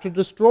Father, after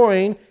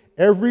destroying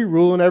every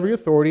rule and every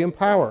authority and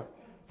power.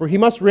 For he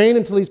must reign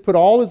until he's put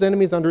all his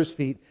enemies under his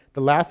feet.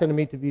 The last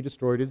enemy to be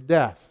destroyed is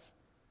death."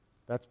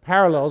 That's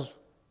parallels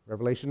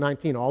Revelation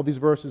 19. All these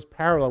verses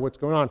parallel what's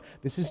going on.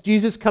 This is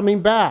Jesus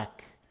coming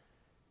back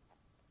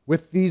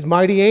with these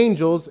mighty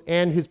angels,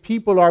 and his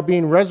people are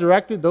being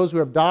resurrected. Those who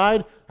have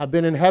died have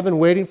been in heaven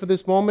waiting for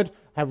this moment,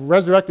 have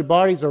resurrected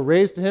bodies, are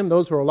raised to him.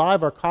 Those who are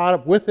alive are caught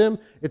up with him.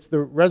 It's the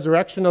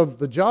resurrection of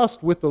the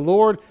just with the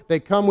Lord. They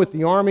come with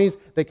the armies.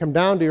 They come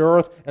down to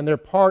earth, and they're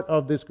part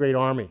of this great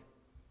army.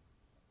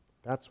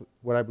 That's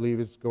what I believe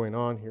is going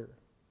on here.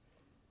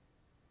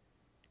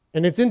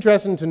 And it's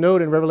interesting to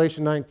note in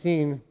Revelation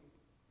 19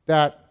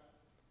 that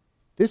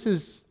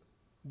there's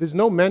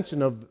no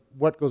mention of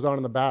what goes on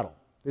in the battle.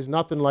 There's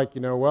nothing like,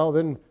 well,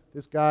 then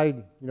this guy,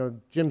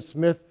 Jim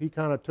Smith, he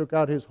kind of took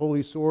out his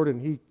holy sword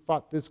and he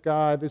fought this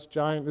guy, this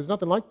giant. There's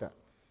nothing like that.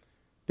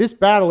 This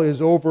battle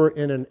is over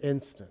in an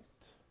instant.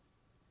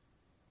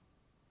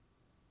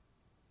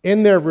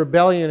 In their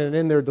rebellion and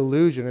in their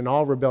delusion, and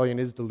all rebellion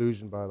is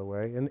delusion, by the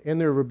way, in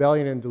their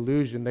rebellion and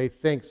delusion, they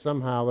think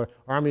somehow the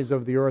armies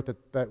of the earth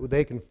that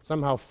they can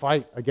somehow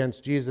fight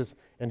against Jesus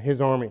and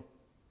his army.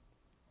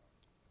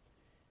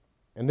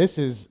 And this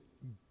is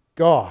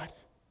God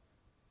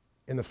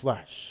in the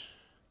flesh.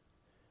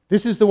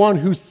 This is the one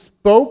who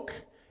spoke,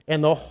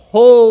 and the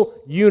whole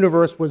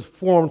universe was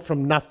formed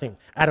from nothing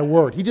at a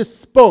word. He just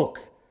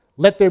spoke,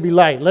 "Let there be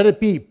light, let it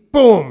be,"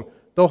 boom,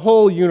 the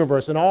whole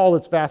universe and all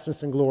its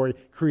vastness and glory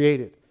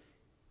created.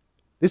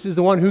 This is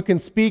the one who can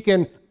speak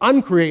and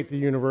uncreate the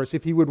universe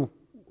if he would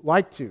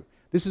like to.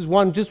 This is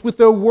one just with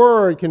a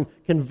word can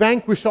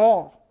vanquish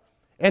all.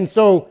 And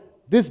so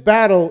this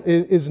battle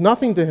is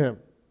nothing to him.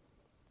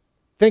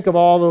 Think of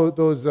all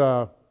those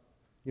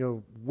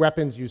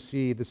weapons you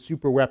see, the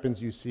super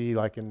weapons you see,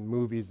 like in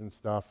movies and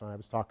stuff. And I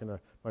was talking to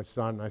my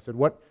son, and I said,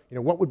 what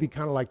would be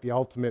kind of like the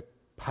ultimate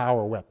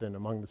power weapon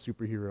among the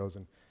superheroes?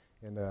 And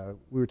And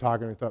we were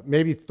talking, and we thought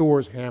maybe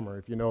Thor's hammer,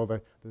 if you know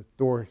the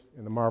Thor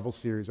in the Marvel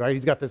series, right?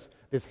 He's got this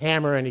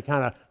hammer, and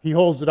he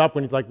holds it up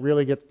when he like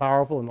really gets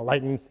powerful, and the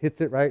lightning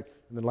hits it, right?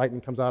 And the lightning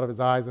comes out of his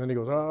eyes, and then he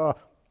goes, oh,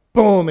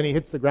 boom, and he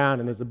hits the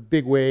ground, and there's a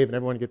big wave, and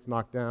everyone gets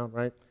knocked down,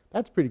 right?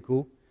 That's pretty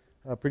cool,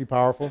 pretty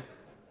powerful.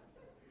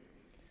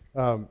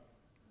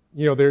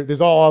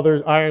 There's all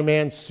other Iron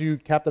Man's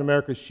suit, Captain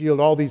America's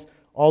shield,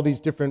 all these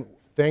different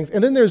things,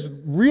 and then there's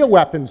real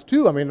weapons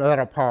too. I mean, that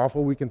are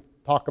powerful. We can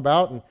talk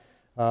about and.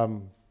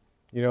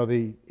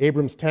 The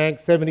Abrams tank,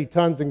 70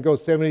 tons and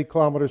goes 70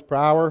 kilometers per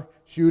hour,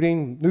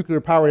 shooting,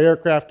 nuclear-powered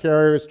aircraft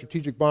carriers,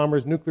 strategic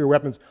bombers, nuclear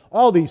weapons,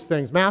 all these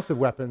things, massive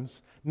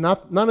weapons.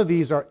 None of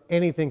these are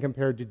anything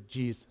compared to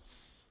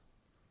Jesus.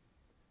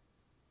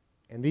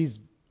 And these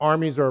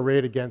armies are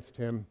arrayed against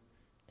him,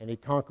 and he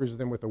conquers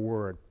them with a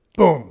word.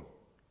 Boom!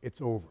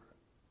 It's over.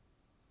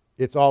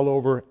 It's all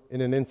over in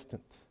an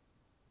instant.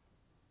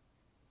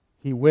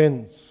 He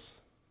wins.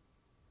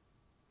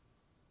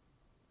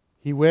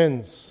 He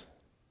wins.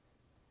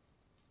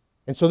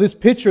 And so this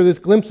picture, this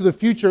glimpse of the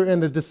future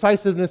and the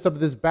decisiveness of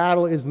this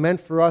battle is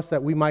meant for us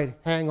that we might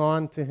hang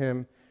on to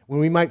him. When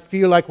we might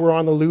feel like we're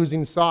on the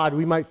losing side,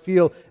 we might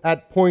feel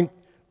at point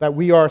that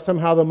we are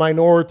somehow the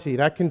minority.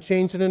 That can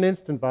change in an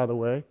instant, by the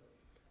way.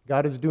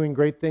 God is doing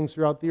great things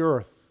throughout the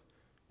earth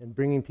and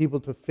bringing people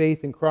to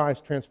faith in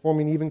Christ,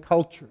 transforming even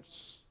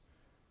cultures.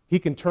 He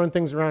can turn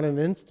things around in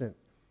an instant.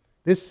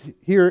 This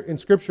here in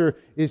Scripture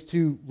is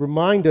to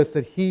remind us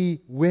that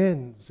he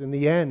wins in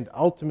the end,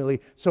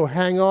 ultimately. So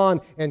hang on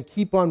and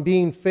keep on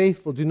being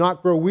faithful. Do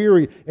not grow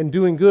weary in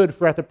doing good,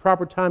 for at the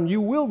proper time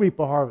you will reap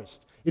a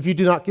harvest if you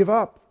do not give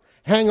up.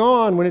 Hang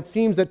on when it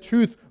seems that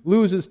truth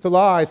loses to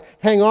lies.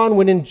 Hang on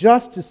when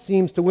injustice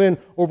seems to win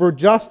over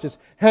justice.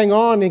 Hang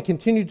on and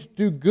continue to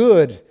do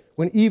good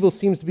when evil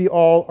seems to be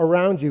all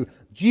around you.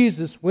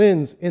 Jesus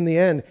wins in the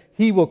end.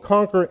 He will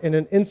conquer in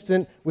an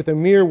instant with a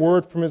mere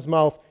word from his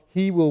mouth.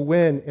 He will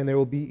win, and there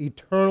will be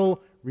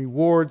eternal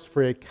rewards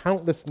for a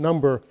countless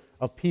number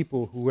of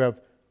people who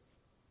have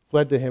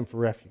fled to him for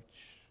refuge.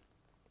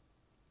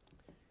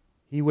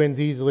 He wins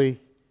easily,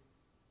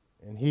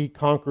 and he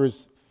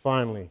conquers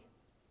finally.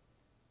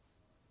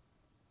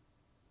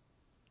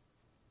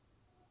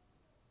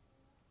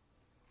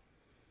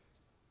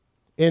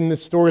 In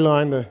this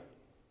storyline,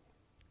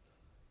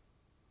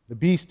 the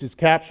beast is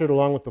captured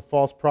along with the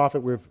false prophet.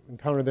 We've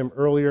encountered them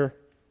earlier,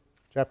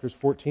 chapters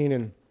 14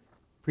 and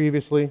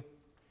previously.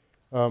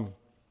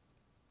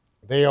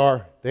 They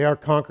are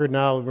conquered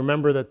now.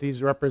 Remember that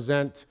these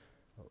represent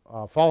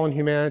fallen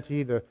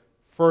humanity. The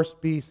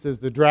first beast is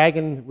the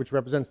dragon, which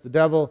represents the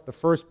devil. The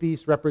first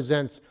beast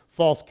represents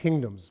false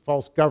kingdoms,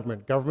 false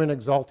government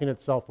exalting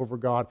itself over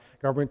God,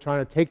 government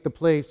trying to take the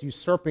place,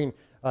 usurping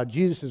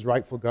Jesus'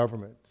 rightful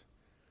government.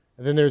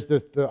 And then there's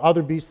the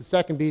other beast, the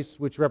second beast,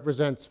 which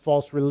represents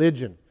false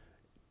religion,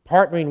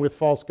 partnering with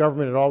false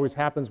government. It always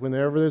happens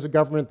whenever there's a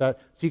government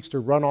that seeks to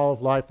run all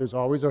of life. There's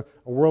always a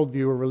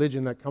worldview, a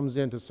religion that comes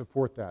in to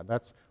support that.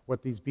 That's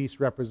what these beasts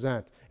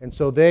represent. And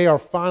so they are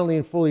finally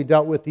and fully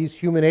dealt with. These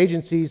human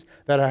agencies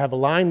that have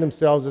aligned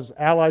themselves as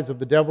allies of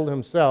the devil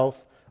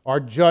himself are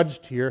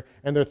judged here,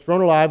 and they're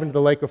thrown alive into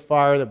the lake of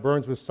fire that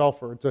burns with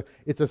sulfur.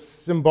 It's a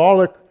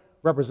symbolic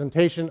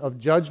representation of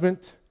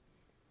judgment.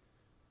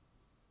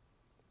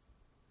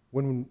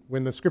 When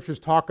the scriptures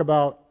talk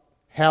about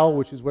hell,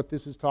 which is what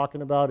this is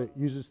talking about, it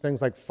uses things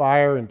like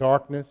fire and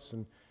darkness,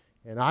 and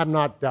I'm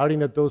not doubting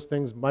that those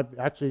things might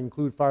actually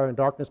include fire and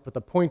darkness, but the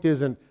point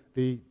isn't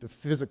the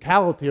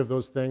physicality of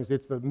those things,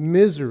 it's the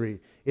misery,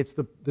 it's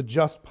the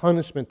just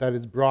punishment that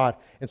is brought.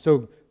 And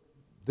so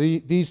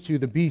these two,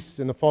 the beasts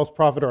and the false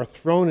prophet, are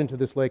thrown into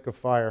this lake of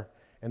fire,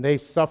 and they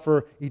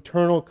suffer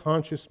eternal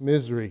conscious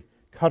misery,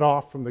 cut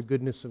off from the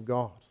goodness of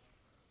God.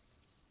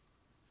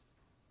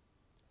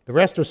 The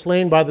rest are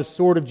slain by the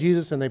sword of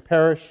Jesus, and they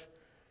perish.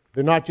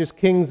 They're not just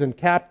kings and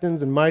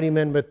captains and mighty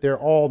men, but they're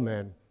all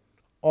men,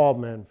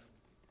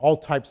 all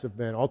types of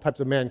men, all types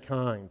of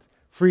mankind,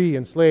 free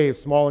and slave,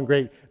 small and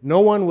great. No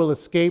one will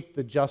escape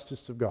the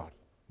justice of God.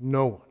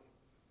 No one.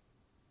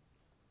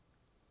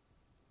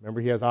 Remember,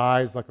 he has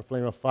eyes like a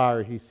flame of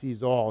fire. He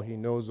sees all. He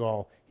knows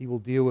all. He will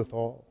deal with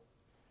all.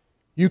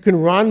 You can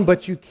run,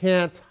 but you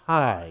can't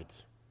hide.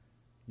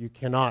 You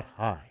cannot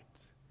hide.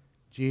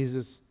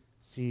 Jesus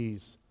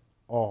sees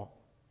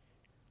all.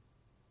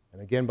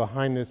 And again,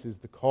 behind this is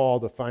the call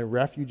to find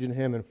refuge in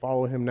him and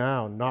follow him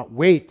now, not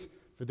wait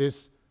for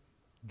this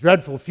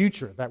dreadful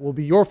future that will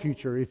be your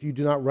future if you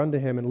do not run to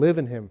him and live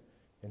in him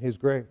and his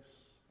grace.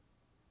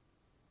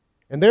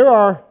 And there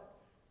are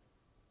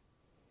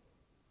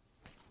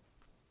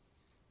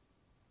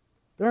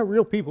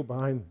real people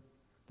behind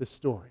this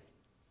story.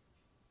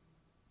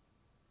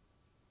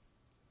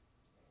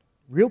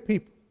 Real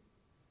people.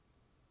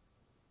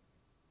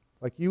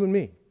 Like you and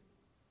me.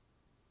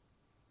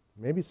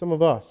 Maybe some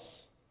of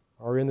us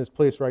are in this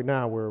place right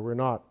now where we're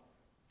not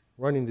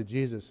running to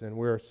Jesus and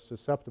we're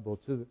susceptible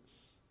to this.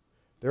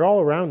 They're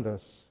all around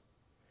us.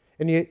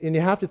 And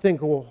you have to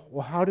think,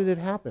 well, how did it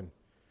happen?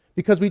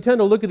 Because we tend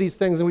to look at these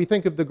things and we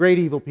think of the great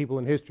evil people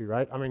in history,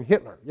 right? I mean,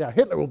 Hitler. Yeah,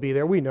 Hitler will be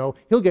there. We know.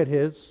 He'll get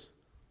his.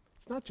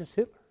 It's not just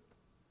Hitler.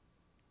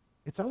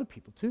 It's other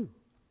people too.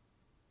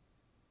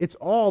 It's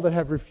all that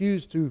have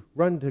refused to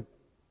run to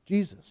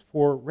Jesus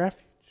for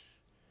refuge.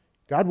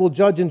 God will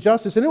judge in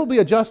justice, and it will be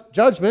a just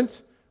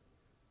judgment.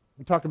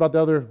 We talked about the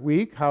other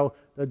week how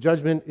the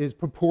judgment is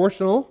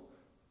proportional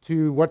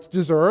to what's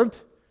deserved.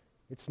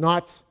 It's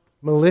not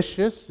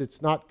malicious.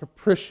 It's not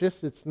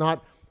capricious. It's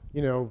not,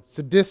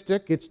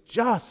 sadistic. It's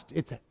just.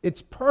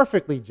 It's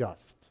perfectly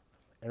just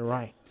and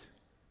right.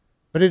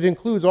 But it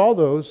includes all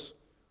those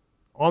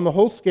on the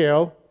whole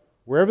scale,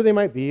 wherever they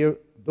might be,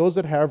 those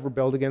that have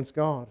rebelled against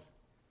God.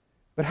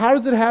 But how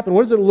does it happen?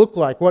 What does it look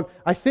like?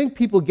 I think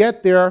people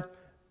get there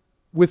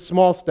with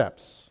small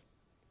steps.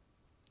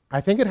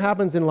 I think it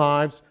happens in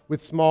lives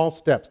with small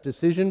steps,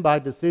 decision by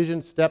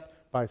decision, step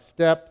by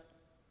step,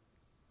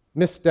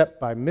 misstep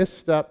by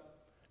misstep,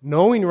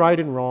 knowing right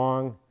and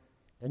wrong,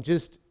 and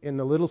just in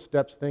the little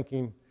steps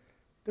thinking,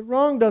 the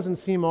wrong doesn't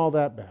seem all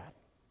that bad.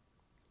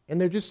 And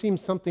there just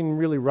seems something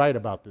really right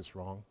about this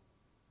wrong,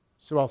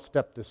 so I'll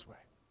step this way.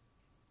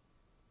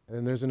 And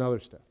then there's another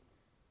step.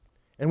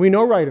 And we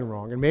know right and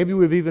wrong, and maybe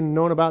we've even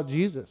known about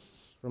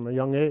Jesus from a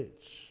young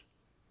age.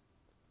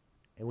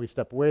 And we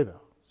step away,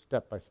 though,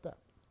 step by step.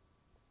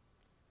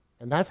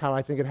 And that's how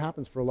I think it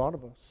happens for a lot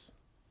of us.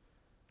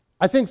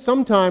 I think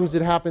sometimes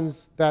it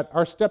happens that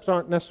our steps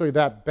aren't necessarily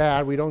that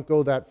bad. We don't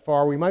go that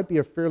far. We might be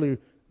a fairly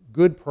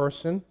good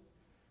person.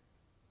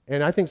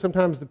 And I think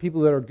sometimes the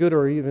people that are good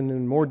are even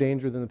in more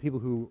danger than the people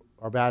who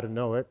are bad and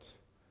know it.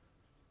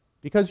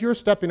 Because you're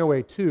stepping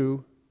away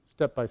too,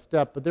 step by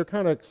step, but they're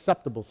kind of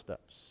acceptable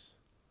steps.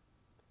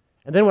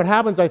 And then what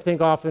happens, I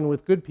think, often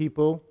with good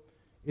people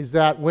is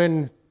that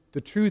when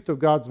the truth of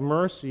God's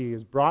mercy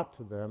is brought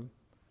to them,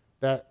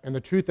 and the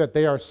truth that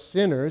they are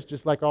sinners,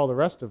 just like all the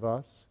rest of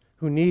us,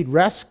 who need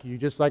rescue,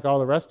 just like all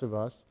the rest of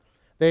us,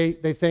 they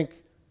think,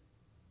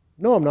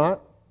 no, I'm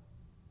not.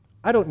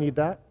 I don't need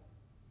that.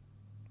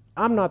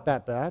 I'm not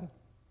that bad.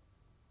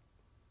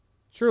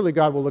 Surely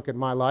God will look at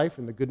my life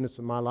and the goodness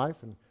of my life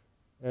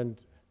and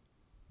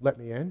let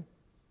me in.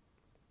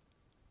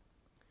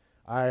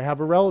 I have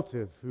a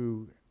relative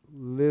who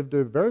lived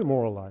a very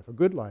moral life, a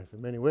good life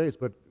in many ways,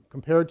 but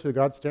compared to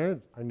God's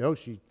standard, I know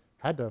she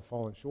had to have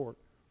fallen short.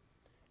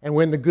 And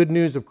when the good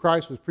news of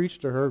Christ was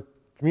preached to her,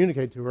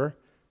 communicated to her,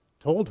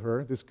 told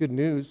her this good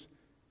news,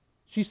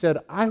 she said,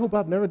 I hope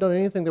I've never done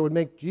anything that would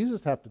make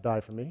Jesus have to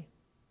die for me.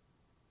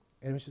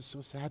 And it was just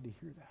so sad to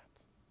hear that.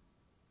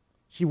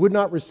 She would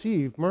not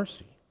receive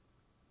mercy.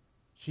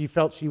 She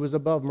felt she was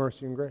above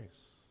mercy and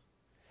grace.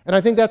 And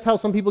I think that's how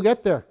some people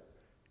get there.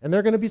 And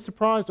they're going to be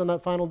surprised on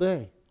that final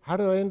day. How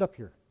did I end up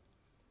here?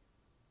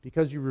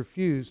 Because you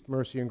refused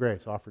mercy and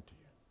grace offered to you.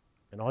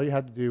 And all you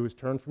had to do was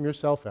turn from your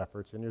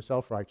self-efforts and your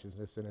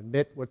self-righteousness and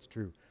admit what's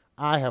true.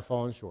 I have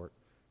fallen short.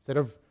 Instead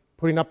of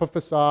putting up a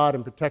facade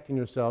and protecting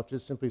yourself,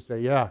 just simply say,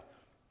 yeah,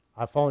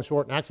 I've fallen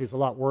short, and actually it's a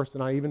lot worse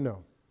than I even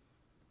know.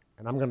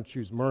 And I'm going to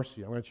choose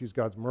mercy. I'm going to choose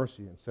God's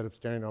mercy instead of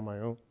standing on my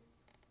own.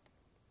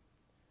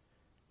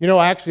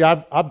 Actually,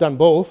 I've done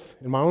both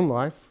in my own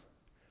life.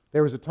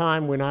 There was a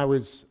time when I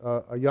was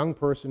a young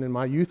person in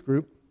my youth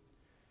group,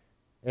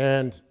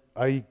 and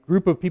a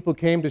group of people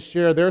came to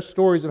share their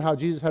stories of how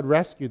Jesus had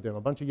rescued them,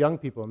 a bunch of young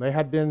people, and they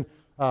had been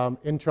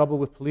in trouble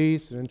with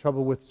police and in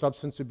trouble with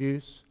substance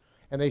abuse,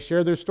 and they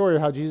shared their story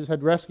of how Jesus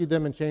had rescued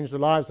them and changed their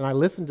lives, and I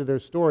listened to their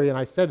story, and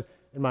I said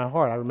in my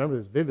heart, I remember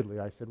this vividly,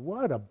 I said,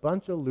 what a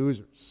bunch of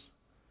losers.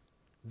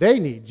 They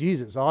need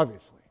Jesus,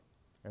 obviously,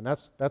 and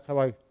that's how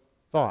I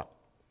thought,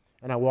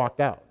 and I walked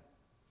out.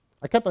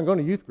 I kept on going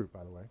to youth group,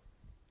 by the way,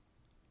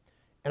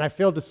 and I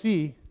failed to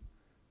see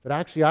that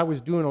actually I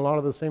was doing a lot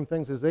of the same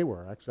things as they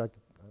were. Actually, I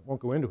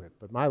won't go into it,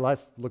 but my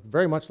life looked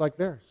very much like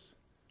theirs.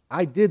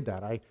 I did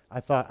that. I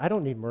thought, I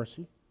don't need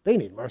mercy. They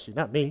need mercy,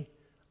 not me.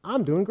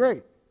 I'm doing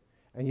great.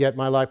 And yet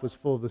my life was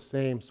full of the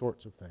same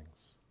sorts of things.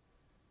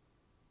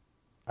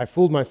 I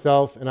fooled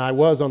myself, and I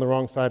was on the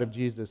wrong side of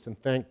Jesus, and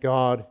thank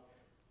God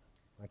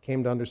I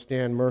came to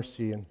understand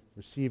mercy and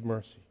receive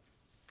mercy.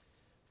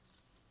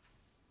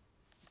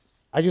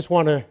 I just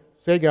want to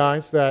say,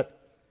 guys, that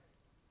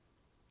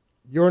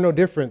you're no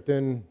different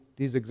than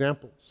these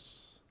examples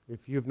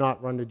if you've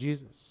not run to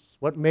Jesus.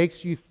 What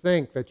makes you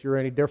think that you're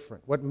any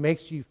different? What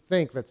makes you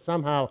think that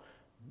somehow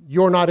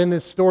you're not in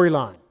this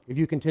storyline if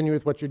you continue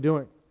with what you're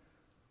doing?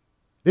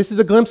 This is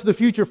a glimpse of the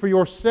future for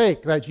your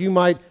sake, that you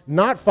might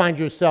not find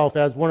yourself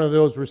as one of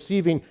those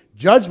receiving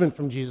judgment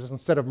from Jesus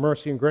instead of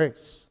mercy and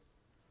grace.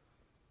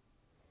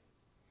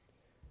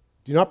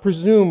 Do not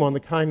presume on the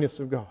kindness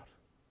of God.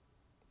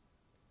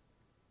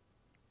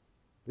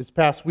 This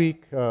past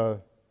week,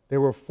 there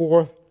were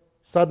 4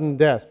 sudden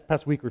deaths,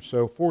 past week or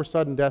so, 4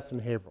 sudden deaths in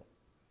Haverhill.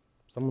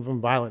 Some of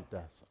them violent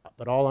deaths,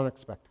 but all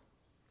unexpected.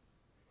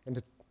 And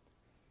to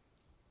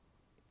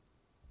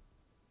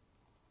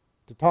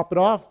top it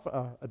off,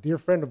 a dear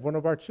friend of one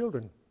of our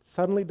children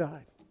suddenly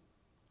died,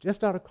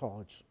 just out of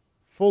college,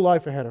 full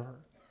life ahead of her.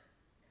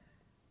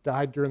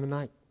 Died during the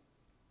night.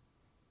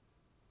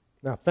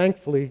 Now,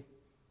 thankfully,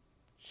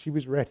 She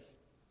was ready.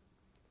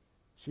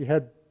 She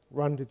had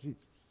run to Jesus.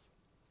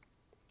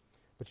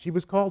 But she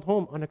was called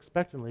home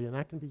unexpectedly, and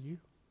that can be you.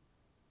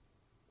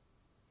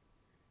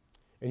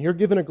 And you're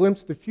given a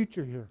glimpse of the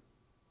future here.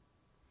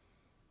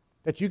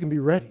 That you can be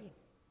ready.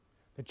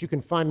 That you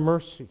can find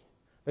mercy.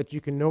 That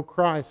you can know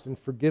Christ and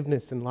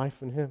forgiveness and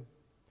life in Him.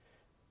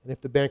 And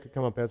if the band could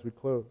come up as we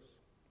close.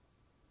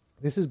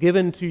 This is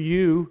given to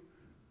you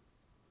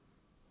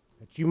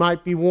that you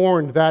might be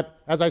warned that,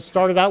 as I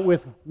started out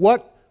with,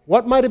 what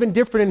might have been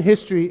different in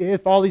history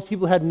if all these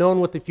people had known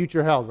what the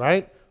future held,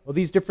 right? Well,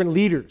 these different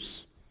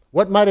leaders.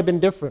 What might have been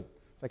different?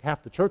 It's like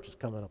half the church is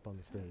coming up on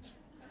the stage.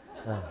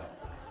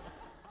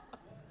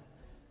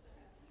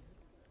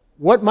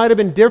 What might have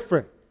been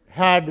different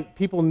had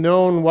people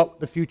known what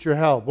the future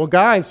held? Well,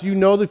 guys, you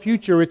know the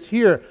future. It's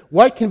here.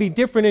 What can be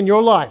different in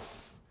your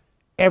life?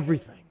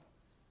 Everything.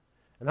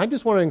 And I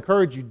just want to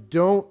encourage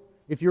you,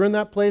 if you're in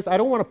that place, I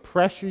don't want to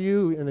pressure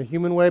you in a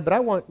human way, but I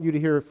want you to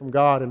hear it from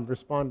God and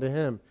respond to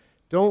Him.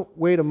 Don't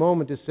wait a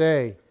moment to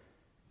say,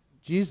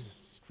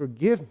 Jesus,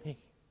 forgive me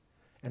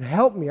and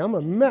help me. I'm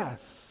a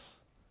mess.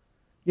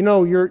 You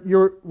know,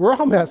 we're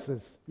all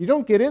messes. You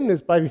don't get in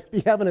this by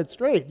having it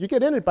straight. You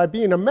get in it by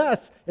being a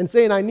mess and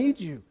saying, I need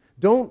you.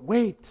 Don't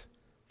wait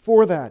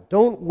for that.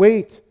 Don't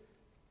wait.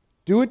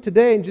 Do it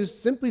today and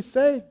just simply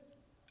say,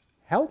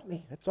 help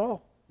me. That's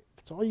all.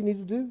 That's all you need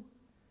to do.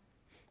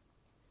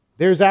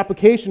 There's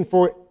application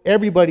for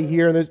everybody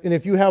here, and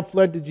if you have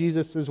fled to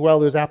Jesus as well,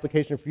 there's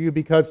application for you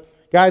because,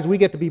 guys, we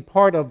get to be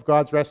part of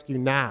God's rescue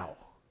now.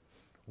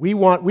 We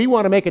want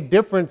to make a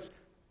difference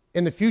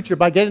in the future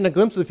by getting a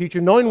glimpse of the future,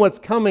 knowing what's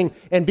coming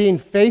and being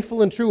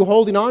faithful and true,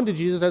 holding on to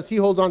Jesus as He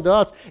holds on to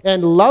us,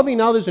 and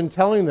loving others and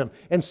telling them,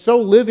 and so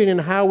living in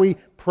how we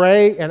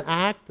pray and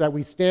act, that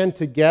we stand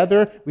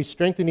together, we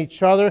strengthen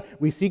each other,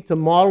 we seek to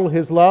model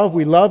His love,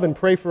 we love and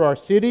pray for our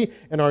city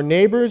and our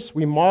neighbors,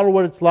 we model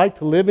what it's like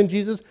to live in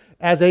Jesus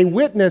as a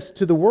witness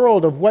to the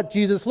world of what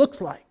Jesus looks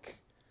like,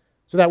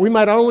 so that we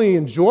might not only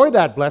enjoy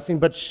that blessing,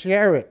 but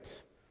share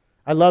it.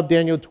 I love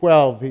Daniel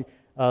 12.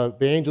 The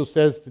angel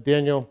says to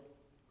Daniel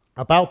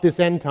about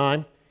this end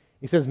time,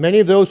 he says, many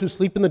of those who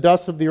sleep in the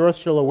dust of the earth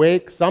shall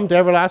awake, some to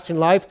everlasting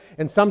life,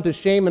 and some to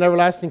shame and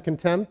everlasting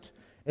contempt.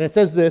 And it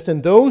says this,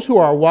 and those who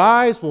are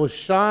wise will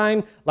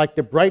shine like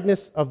the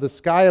brightness of the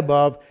sky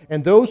above,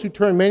 and those who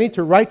turn many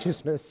to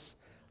righteousness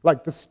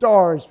like the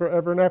stars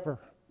forever and ever.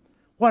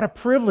 What a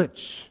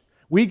privilege.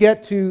 We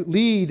get to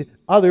lead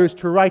others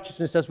to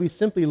righteousness as we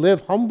simply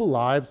live humble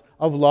lives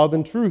of love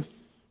and truth.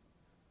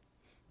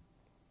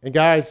 And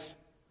guys,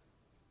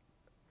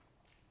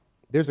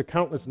 there's a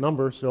countless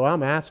number, so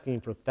I'm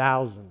asking for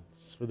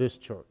thousands for this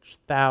church.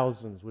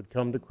 Thousands would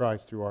come to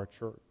Christ through our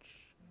church.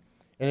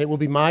 And it will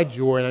be my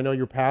joy, and I know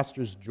your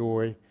pastor's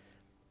joy,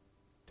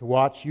 to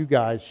watch you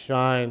guys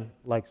shine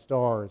like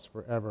stars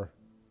forever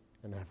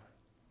and ever.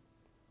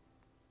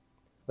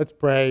 Let's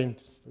pray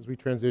as we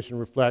transition,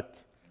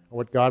 reflect on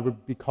what God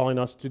would be calling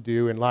us to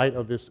do in light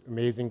of this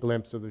amazing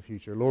glimpse of the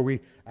future. Lord, we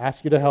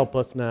ask you to help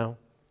us now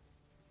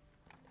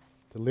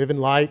to live in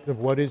light of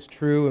what is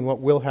true and what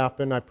will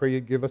happen. I pray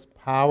you'd give us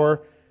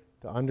power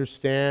to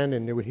understand,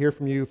 and it would hear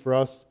from you for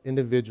us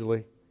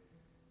individually,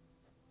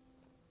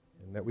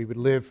 and that we would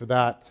live for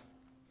that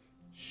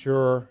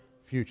sure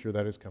future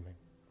that is coming.